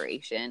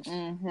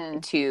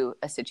inspiration to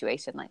a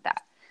situation like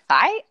that.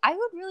 I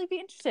would really be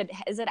interested.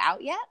 Is it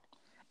out yet?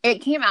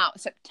 It came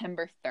out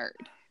September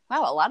 3rd.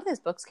 Wow, a lot of these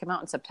books came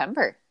out in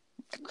September.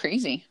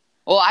 Crazy.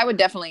 Well, I would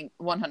definitely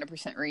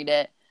 100% read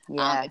it.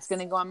 Yes. It's going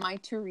to go on my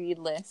to-read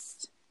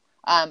list.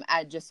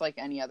 Just like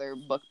any other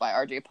book by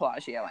R.J.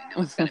 Palacio, I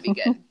know it's going to be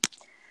good.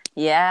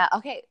 Yeah.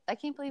 Okay. I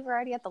can't believe we're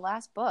already at the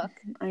last book.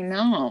 I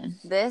know.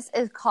 This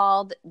is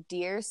called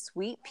Dear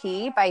Sweet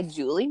Pea by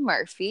Julie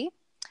Murphy.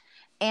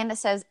 And it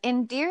says,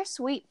 in Dear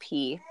Sweet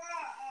Pea,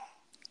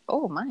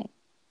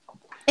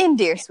 in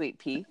Dear Sweet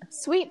Pea,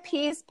 Sweet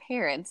Pea's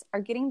parents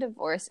are getting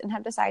divorced and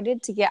have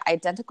decided to get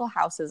identical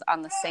houses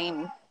on the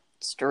same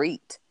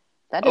street.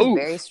 That is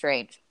very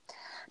strange.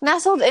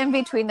 Nestled in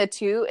between the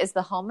two is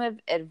the home of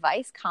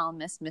advice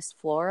columnist Miss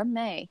Flora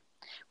May.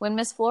 When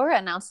Miss Flora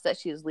announced that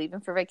she is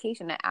leaving for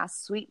vacation and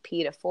asks Sweet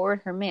Pea to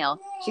forward her mail,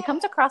 she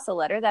comes across a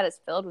letter that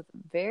is filled with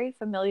very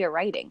familiar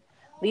writing,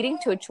 leading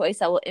to a choice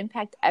that will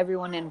impact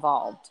everyone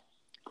involved.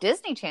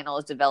 Disney Channel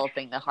is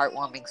developing the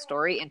heartwarming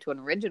story into an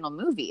original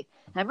movie,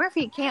 and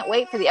Murphy can't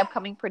wait for the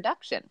upcoming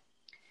production.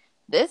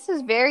 This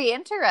is very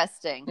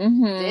interesting.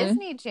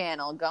 Disney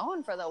Channel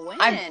going for the win.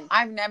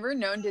 I've never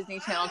known Disney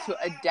Channel to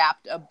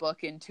adapt a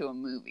book into a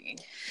movie.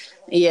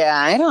 Yeah,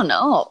 I don't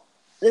know.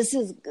 This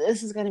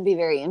is going to be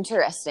very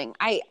interesting.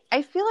 I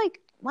feel like,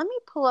 let me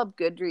pull up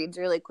Goodreads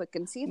really quick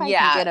and see if I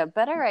can get a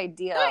better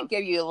idea. I'll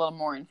give you a little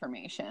more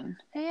information.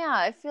 Yeah,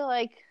 I feel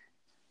like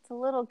it's a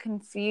little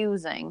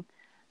confusing.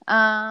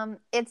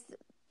 It's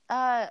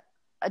a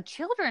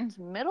children's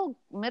middle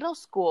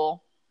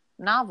school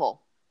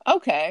novel.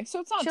 Okay,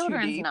 so it's not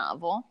children's too deep.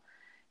 Novel.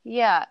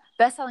 Yeah,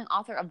 best-selling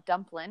author of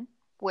Dumplin',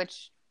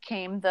 which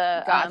came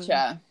that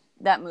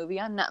movie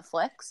on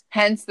Netflix.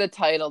 Hence the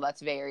title.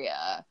 That's very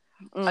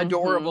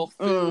adorable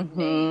food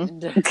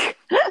named.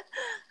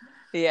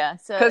 Yeah,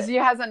 so because he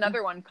has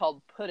another one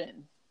called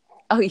Puddin'.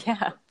 Oh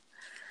yeah.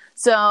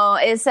 So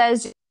it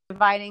says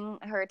dividing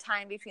her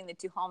time between the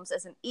two homes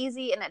isn't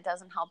easy, and it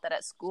doesn't help that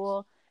at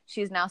school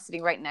she's now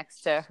sitting right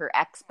next to her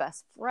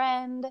ex-best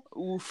friend.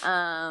 Oof.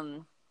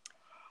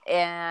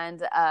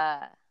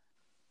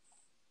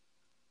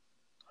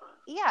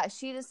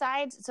 She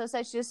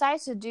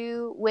decides to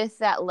do with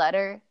that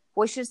letter.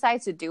 What she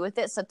decides to do with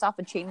it sets off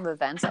a chain of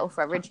events that will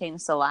forever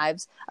change the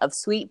lives of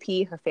Sweet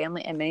Pea, her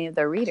family, and many of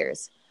their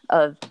readers.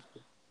 Of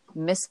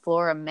Miss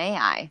Flora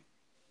May.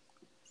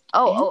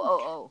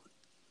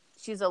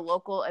 She's a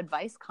local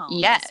advice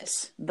columnist.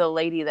 Yes. The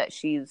lady that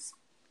she's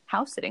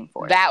house sitting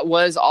for. That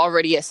was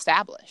already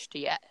established,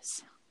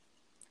 yes.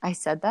 I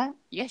said that?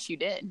 Yes, you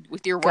did.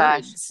 With your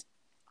words.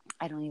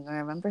 I don't even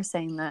remember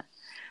saying that.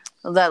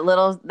 That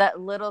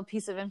little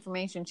piece of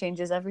information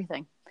changes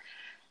everything.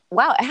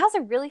 Wow, it has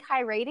a really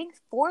high rating,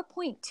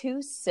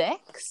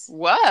 4.26.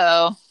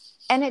 Whoa.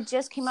 And it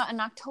just came out in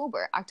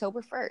October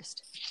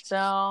 1st.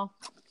 So,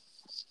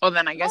 well,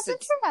 then I guess that's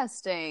it's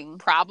interesting.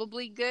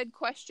 probably good,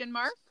 question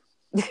mark.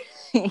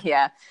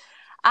 Yeah.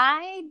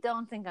 I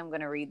don't think I'm going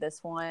to read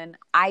this one.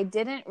 I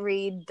didn't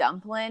read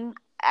Dumplin'.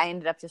 I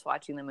ended up just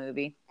watching the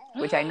movie,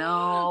 which I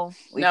know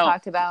we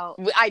talked about.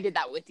 I did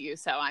that with you,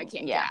 so I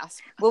can't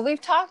gasp. Well,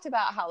 we've talked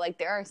about how, like,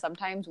 there are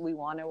sometimes we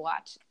want to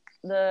watch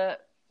the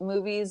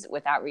movies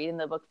without reading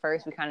the book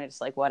first. We kind of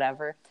just like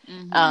whatever.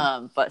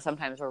 But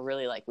sometimes we're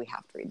really like, we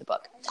have to read the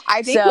book.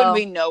 I think when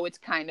we know it's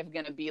kind of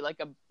going to be like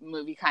a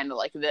movie kind of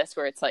like this,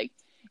 where it's like,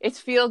 it's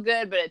feel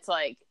good, but it's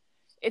like,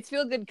 it's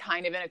feel good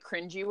kind of in a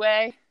cringy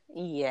way.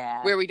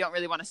 Yeah. Where we don't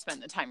really want to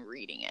spend the time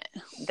reading it.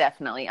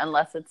 Definitely.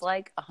 Unless it's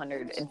like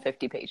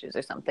 150 pages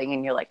or something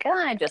and you're like,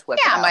 I just whip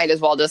it out. I might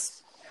as well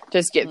just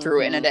get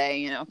through it in a day,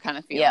 you know, kind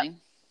of feeling. Yep.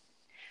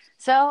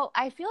 So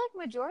I feel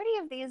like majority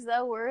of these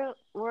though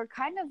were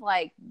kind of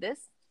like this,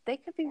 they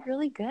could be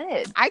really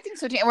good. I think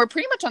so too. And we're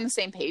pretty much on the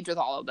same page with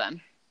all of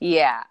them.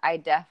 Yeah, I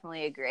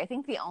definitely agree. I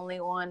think the only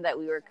one that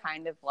we were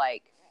kind of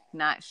like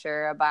not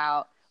sure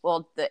about,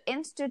 well, the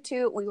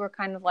Institute, we were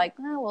kind of like,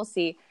 we'll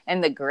see.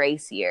 And the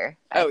Grace Year,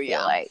 I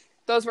feel like.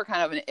 Those were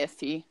kind of an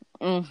iffy.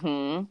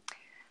 Mm-hmm.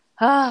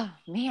 Oh,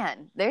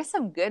 man. There's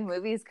some good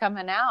movies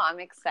coming out. I'm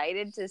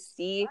excited to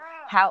see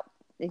how...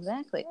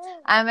 Exactly.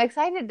 I'm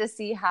excited to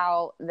see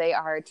how they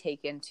are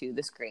taken to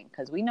the screen.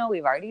 Because we know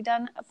we've already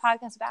done a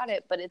podcast about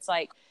it. But it's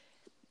like,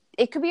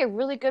 it could be a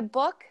really good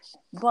book.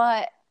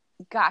 But,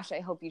 gosh,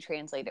 I hope you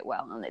translate it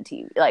well on the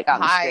TV, like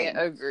on the screen.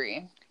 I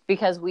agree.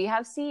 Because we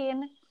have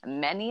seen...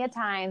 many a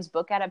times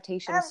book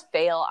adaptations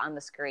fail on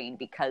the screen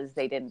because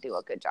they didn't do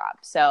a good job.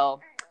 So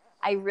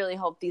I really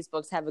hope these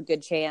books have a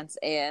good chance.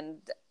 And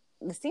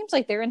it seems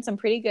like they're in some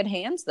pretty good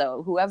hands,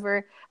 though.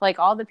 Whoever, like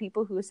all the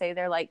people who say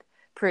they're like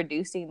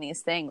producing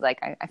these things, like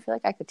I feel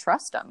like I could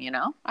trust them, you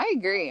know? I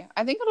agree.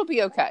 I think it'll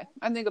be okay.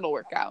 I think it'll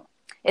work out.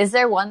 Is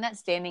there one that's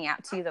standing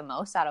out to you the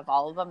most out of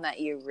all of them that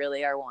you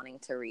really are wanting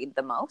to read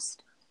the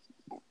most?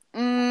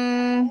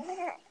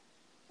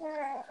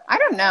 I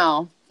don't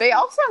know. They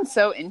all sound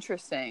so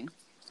interesting.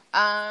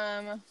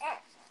 I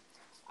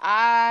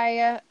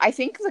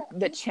think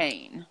the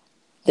Chain.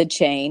 The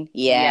Chain,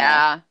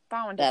 yeah.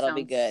 That one that'll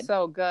be good.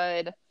 So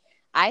good.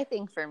 I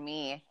think for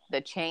me, The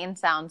Chain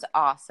sounds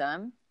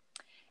awesome,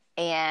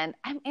 and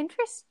I'm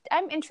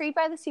intrigued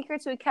by The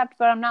Secrets We Kept,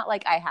 but I'm not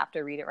like I have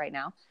to read it right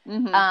now.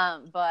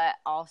 But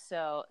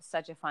also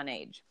Such a Fun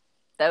Age.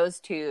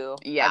 Those two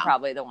are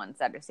probably the ones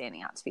that are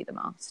standing out to be the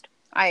most.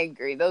 I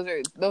agree.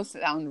 Those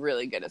sound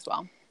really good as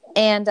well.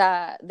 And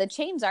The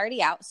Chain's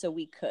already out, so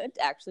we could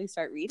actually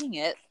start reading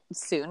it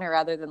sooner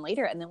rather than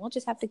later, and then we'll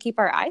just have to keep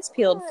our eyes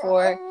peeled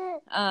for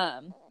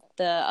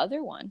the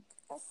other one.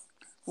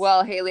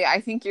 Well, Haley,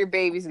 I think your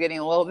baby's getting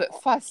a little bit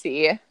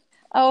fussy.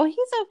 Oh, he's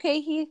okay.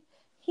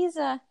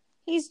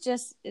 He's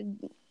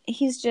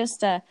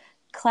just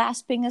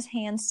clasping his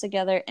hands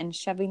together and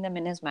shoving them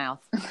in his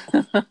mouth.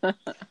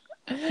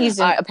 He's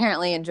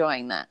apparently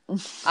enjoying that.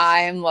 I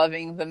am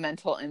loving the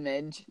mental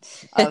image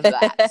of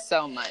that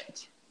so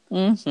much.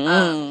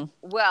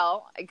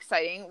 Well,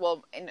 exciting.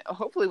 Well, and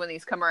hopefully when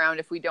these come around,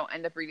 if we don't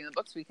end up reading the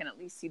books, we can at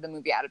least see the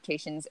movie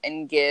adaptations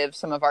and give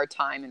some of our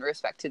time and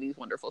respect to these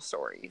wonderful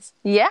stories.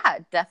 Yeah,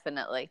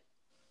 definitely.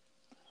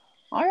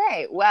 All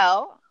right.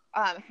 Well,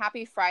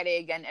 happy Friday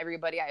again,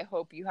 everybody. I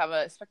hope you have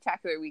a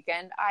spectacular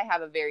weekend. I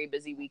have a very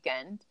busy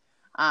weekend.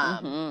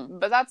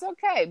 But that's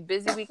okay.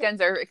 Busy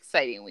weekends are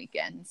exciting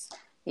weekends.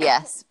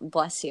 Yes,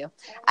 bless you.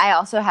 I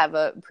also have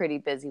a pretty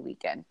busy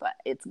weekend, but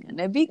it's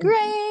gonna be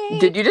great.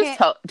 Did you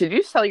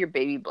just tell your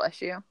baby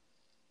bless you?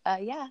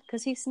 Yeah,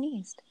 because he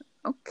sneezed.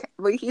 Okay.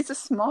 Well, he's a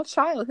small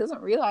child. He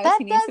doesn't realize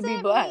he needs to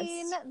be blessed. That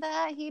doesn't mean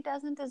that he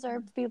doesn't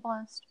deserve to be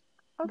blessed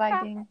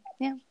by being.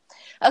 Yeah.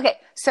 Okay.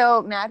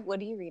 So, Mad, what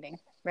are you reading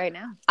right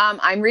now?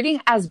 I'm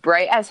reading As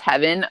Bright as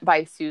Heaven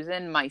by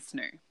Susan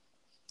Meissner.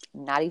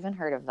 Not even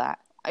heard of that.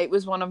 It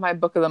was one of my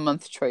book of the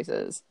month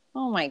choices.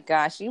 Oh my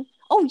gosh!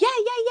 Oh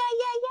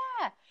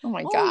yeah! Oh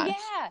my gosh!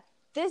 Yeah,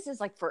 this is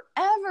like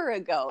forever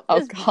ago.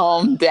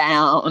 Calm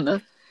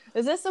down.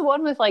 Is this the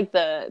one with like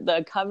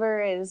the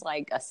cover is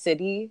like a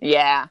city?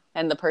 Yeah,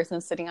 and the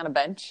person's sitting on a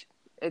bench.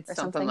 It's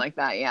something like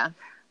that. Yeah.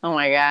 Oh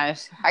my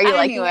gosh! Are you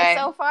liking it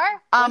so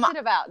far? What's it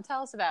about?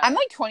 Tell us about it. I'm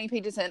like 20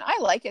 pages in. I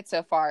like it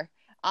so far.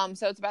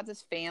 So it's about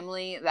this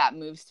family that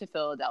moves to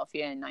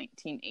Philadelphia in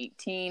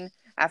 1918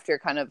 after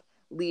kind of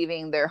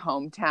leaving their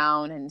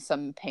hometown and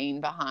some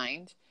pain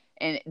behind,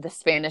 and the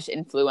Spanish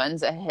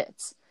influenza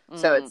hits.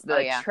 So it's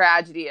the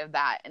tragedy of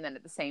that, and then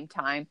at the same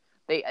time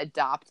they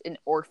adopt an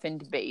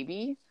orphaned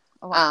baby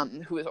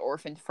who is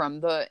orphaned from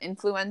the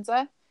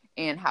influenza,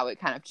 and how it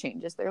kind of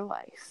changes their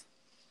life.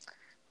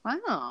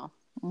 Wow.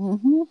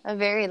 A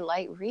very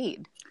light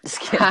read. Just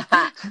kidding.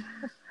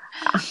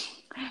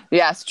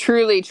 Yes,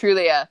 truly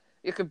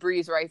you could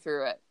breeze right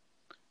through it.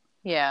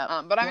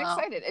 Yeah. But I'm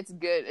excited. It's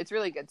good. It's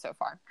really good so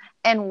far.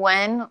 And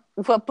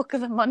what book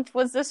of the month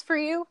was this for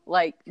you?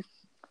 Like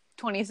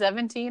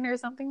 2017 or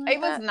something like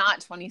that? It was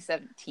not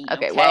 2017.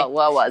 Okay, well,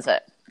 what was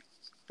it?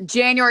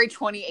 January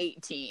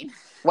 2018.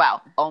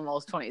 Wow,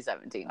 almost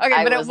 2017.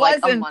 Okay, but it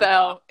like wasn't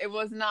though. It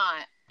was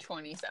not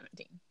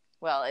 2017.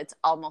 Well, it's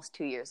almost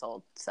 2 years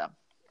old, so.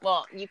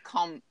 Well, you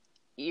calm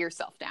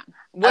yourself down.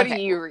 What Okay. are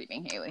you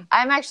reading, Haley?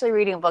 I'm actually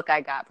reading a book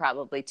I got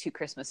probably 2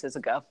 Christmases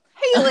ago.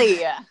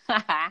 Haley!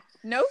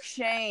 No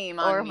shame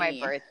on or me. my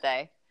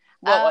birthday.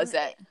 What was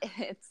it?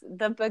 It's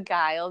The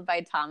Beguiled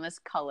by Thomas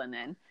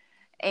Cullinan.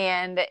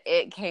 And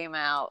it came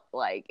out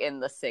like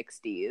in the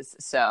 60s.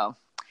 So,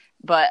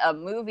 but a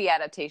movie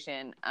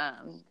adaptation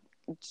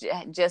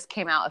just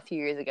came out a few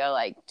years ago,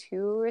 like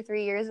 2 or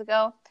 3 years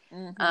ago.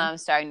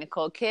 Starring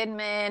Nicole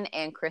Kidman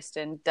and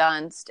Kristen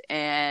Dunst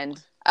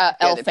and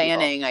Elle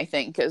Fanning, I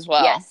think, as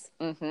well. Yes.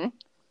 Mm-hmm.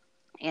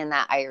 And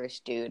that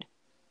Irish dude.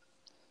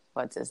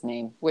 What's his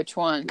name? Which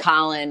one?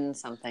 Colin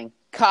something.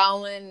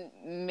 Colin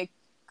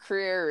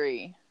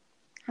McCreary.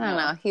 I don't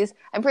know.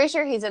 I'm pretty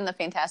sure he's in the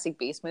Fantastic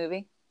Beasts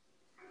movie.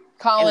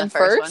 Colin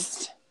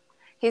First?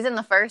 He's in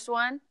the first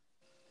one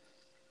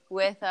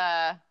with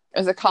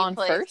Is it Colin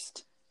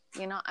First?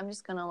 You know, I'm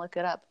just gonna look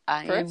it up.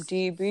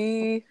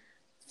 IMDb.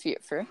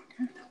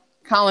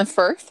 Colin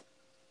Firth?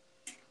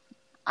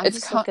 I'm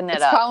just looking it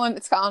up.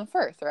 It's Colin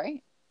Firth,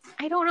 right?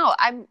 I don't know.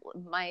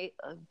 My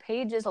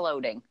page is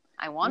loading.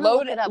 I want to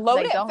look it up because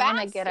I don't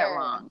want to get it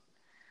wrong.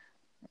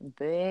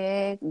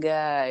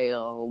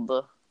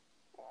 Beguiled.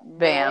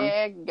 Bam.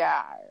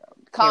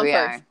 Beguiled. Colin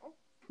Firth.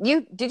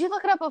 Did you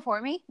look it up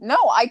before me? No,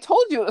 I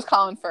told you it was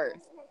Colin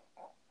Firth.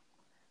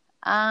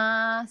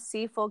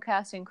 See full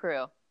cast and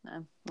crew.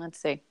 Let's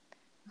see.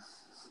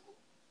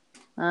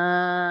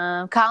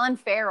 Colin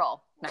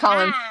Farrell.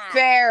 Colin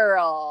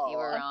Farrell. You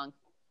were wrong.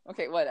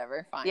 Okay,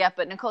 whatever. Fine. Yeah,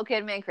 but Nicole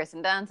Kidman,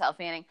 Kristen Dunst, Elle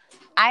Fanning.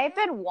 I've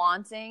been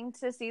wanting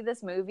to see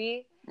this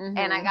movie, and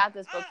I got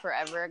this book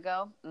forever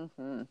ago.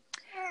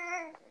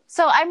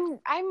 So I'm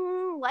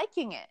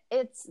liking it.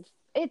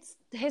 It's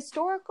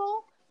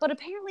historical, but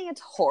apparently it's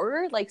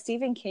horror. Like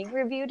Stephen King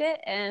reviewed it,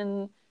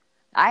 and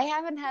I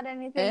haven't had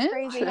anything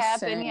crazy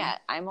happen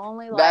yet. I'm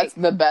only like, that's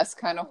the best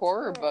kind of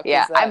horror book.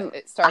 Yeah,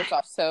 it starts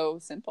off so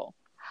simple.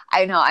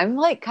 I know. I'm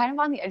like kind of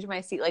on the edge of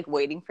my seat, like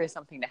waiting for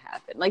something to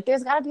happen. Like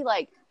there's got to be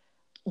like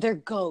they're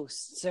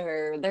ghosts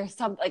or there's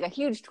some like a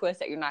huge twist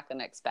that you're not going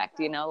to expect.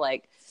 You know,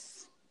 like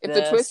if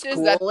the twist is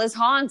that is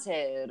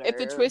haunted. If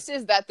the twist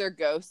is that they're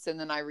ghosts, and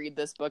then I read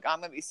this book,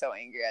 I'm gonna be so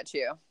angry at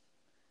you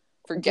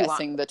for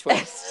guessing the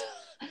twist.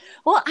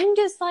 Well, I'm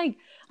just like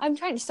I'm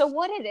trying. So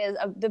what it is,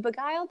 The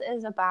Beguiled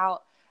is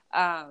about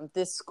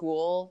this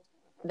school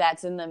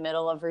that's in the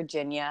middle of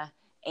Virginia,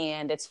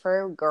 and it's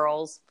for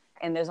girls.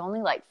 And there's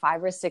only like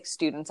 5 or 6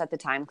 students at the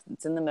time because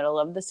it's in the middle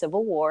of the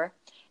Civil War.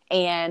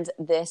 And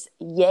this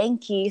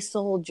Yankee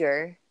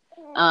soldier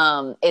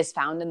is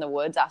found in the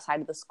woods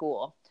outside of the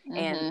school.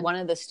 And one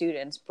of the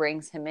students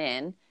brings him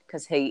in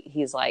because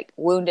he's like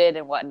wounded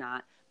and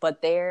whatnot.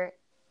 But they're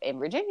in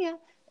Virginia,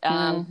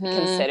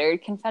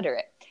 considered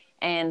Confederate.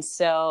 And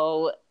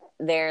so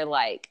they're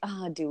like,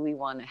 oh, do we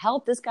want to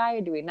help this guy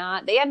or do we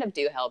not? They end up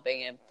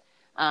helping him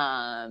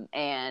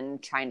and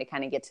trying to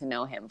kind of get to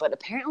know him. But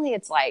apparently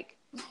it's like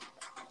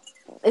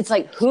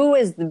who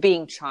is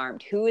being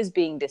charmed? Who is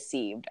being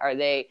deceived? Are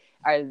they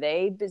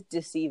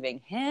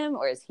deceiving him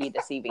or is he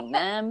deceiving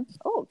them?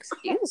 Oh,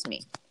 excuse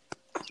me.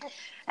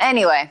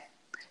 Anyway,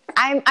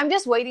 I'm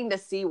just waiting to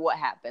see what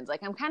happens.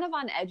 Like I'm kind of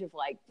on edge of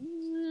like,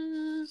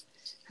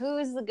 who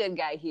is the good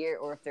guy here,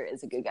 or if there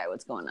is a good guy,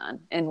 what's going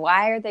on, and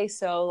why are they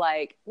so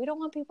like we don't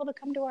want people to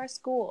come to our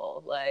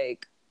school?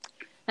 Like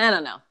I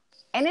don't know.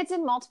 And it's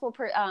in multiple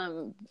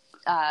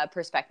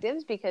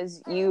perspectives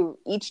because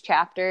each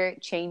chapter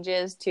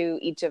changes to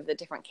each of the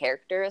different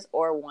characters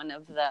or one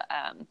of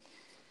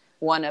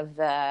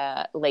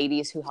the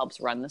ladies who helps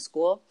run the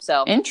school.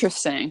 So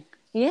interesting.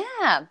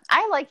 Yeah,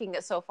 I'm liking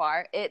it so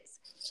far. It's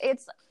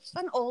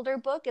an older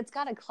book. It's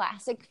got a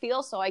classic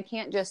feel, so I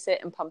can't just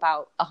sit and pump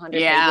out 100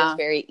 pages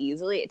very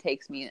easily. It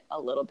takes me a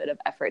little bit of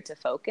effort to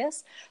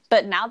focus.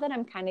 But now that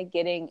I'm kind of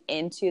getting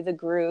into the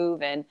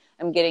groove and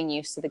I'm getting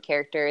used to the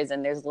characters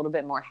and there's a little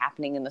bit more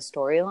happening in the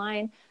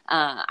storyline,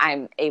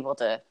 I'm able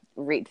to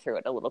read through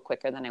it a little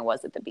quicker than I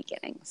was at the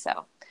beginning.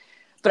 So,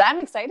 but I'm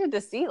excited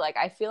to see. Like,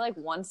 I feel like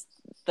once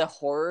the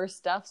horror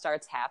stuff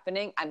starts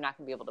happening, I'm not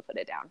going to be able to put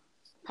it down.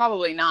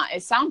 Probably not.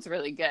 It sounds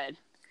really good.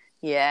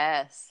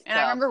 Yes. And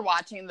I remember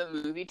watching the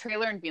movie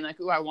trailer and being like,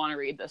 ooh, I want to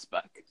read this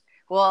book.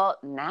 Well,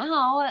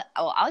 now,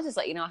 I'll just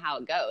let you know how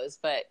it goes,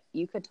 but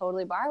you could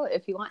totally borrow it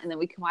if you want, and then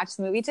we can watch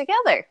the movie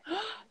together.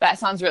 That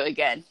sounds really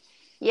good.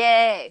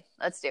 Yay.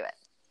 Let's do it.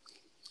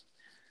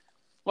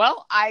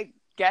 Well, I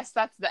guess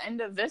that's the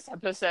end of this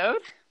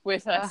episode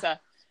with us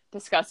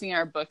discussing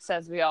our books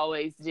as we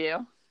always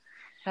do.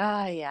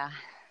 Yeah.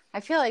 I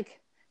feel like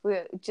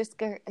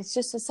it's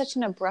just such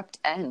an abrupt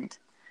end.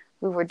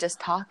 We were just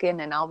talking,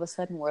 and all of a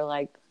sudden we're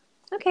like,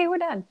 okay, we're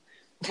done.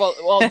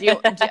 Well, do you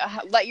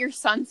let your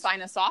son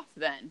sign us off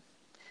then?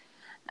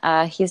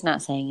 He's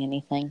not saying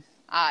anything.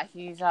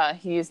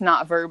 He's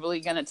not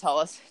verbally going to tell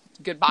us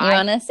goodbye. You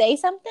want to say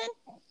something?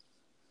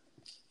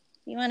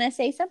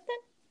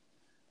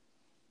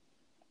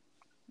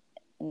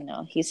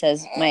 No, he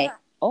says,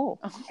 Oh.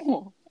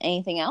 Oh.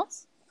 Anything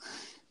else?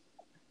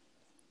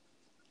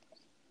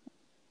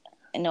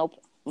 Nope.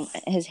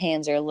 His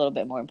hands are a little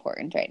bit more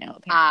important right now,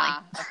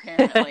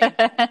 apparently.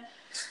 Apparently.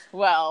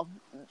 Well,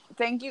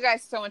 thank you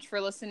guys so much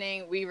for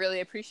listening. We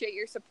really appreciate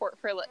your support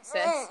for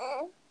Sis.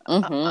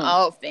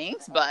 Oh,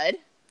 thanks, bud.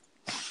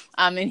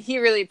 And he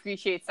really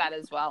appreciates that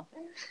as well.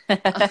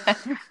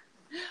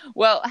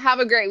 Well, have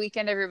a great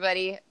weekend,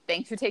 everybody.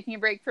 Thanks for taking a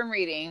break from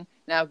reading.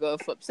 Now go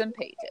flip some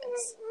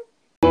pages.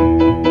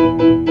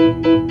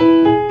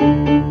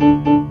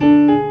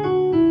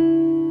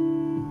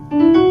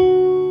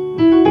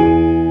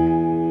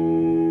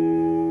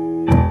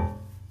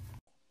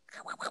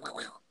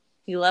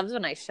 He loves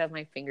when I shove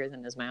my fingers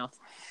in his mouth.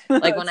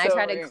 Like when I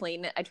try weird. to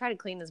clean it, I try to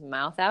clean his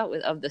mouth out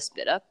of the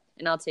spit up,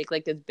 and I'll take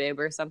like his bib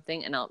or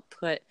something, and I'll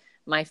put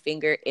my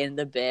finger in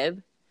the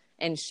bib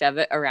and shove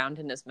it around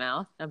in his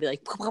mouth. I'll be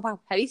like, pow, pow, pow.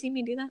 Have you seen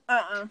me do that?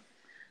 Uh-uh.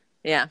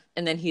 Yeah.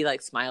 And then he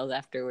like smiles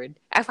afterward.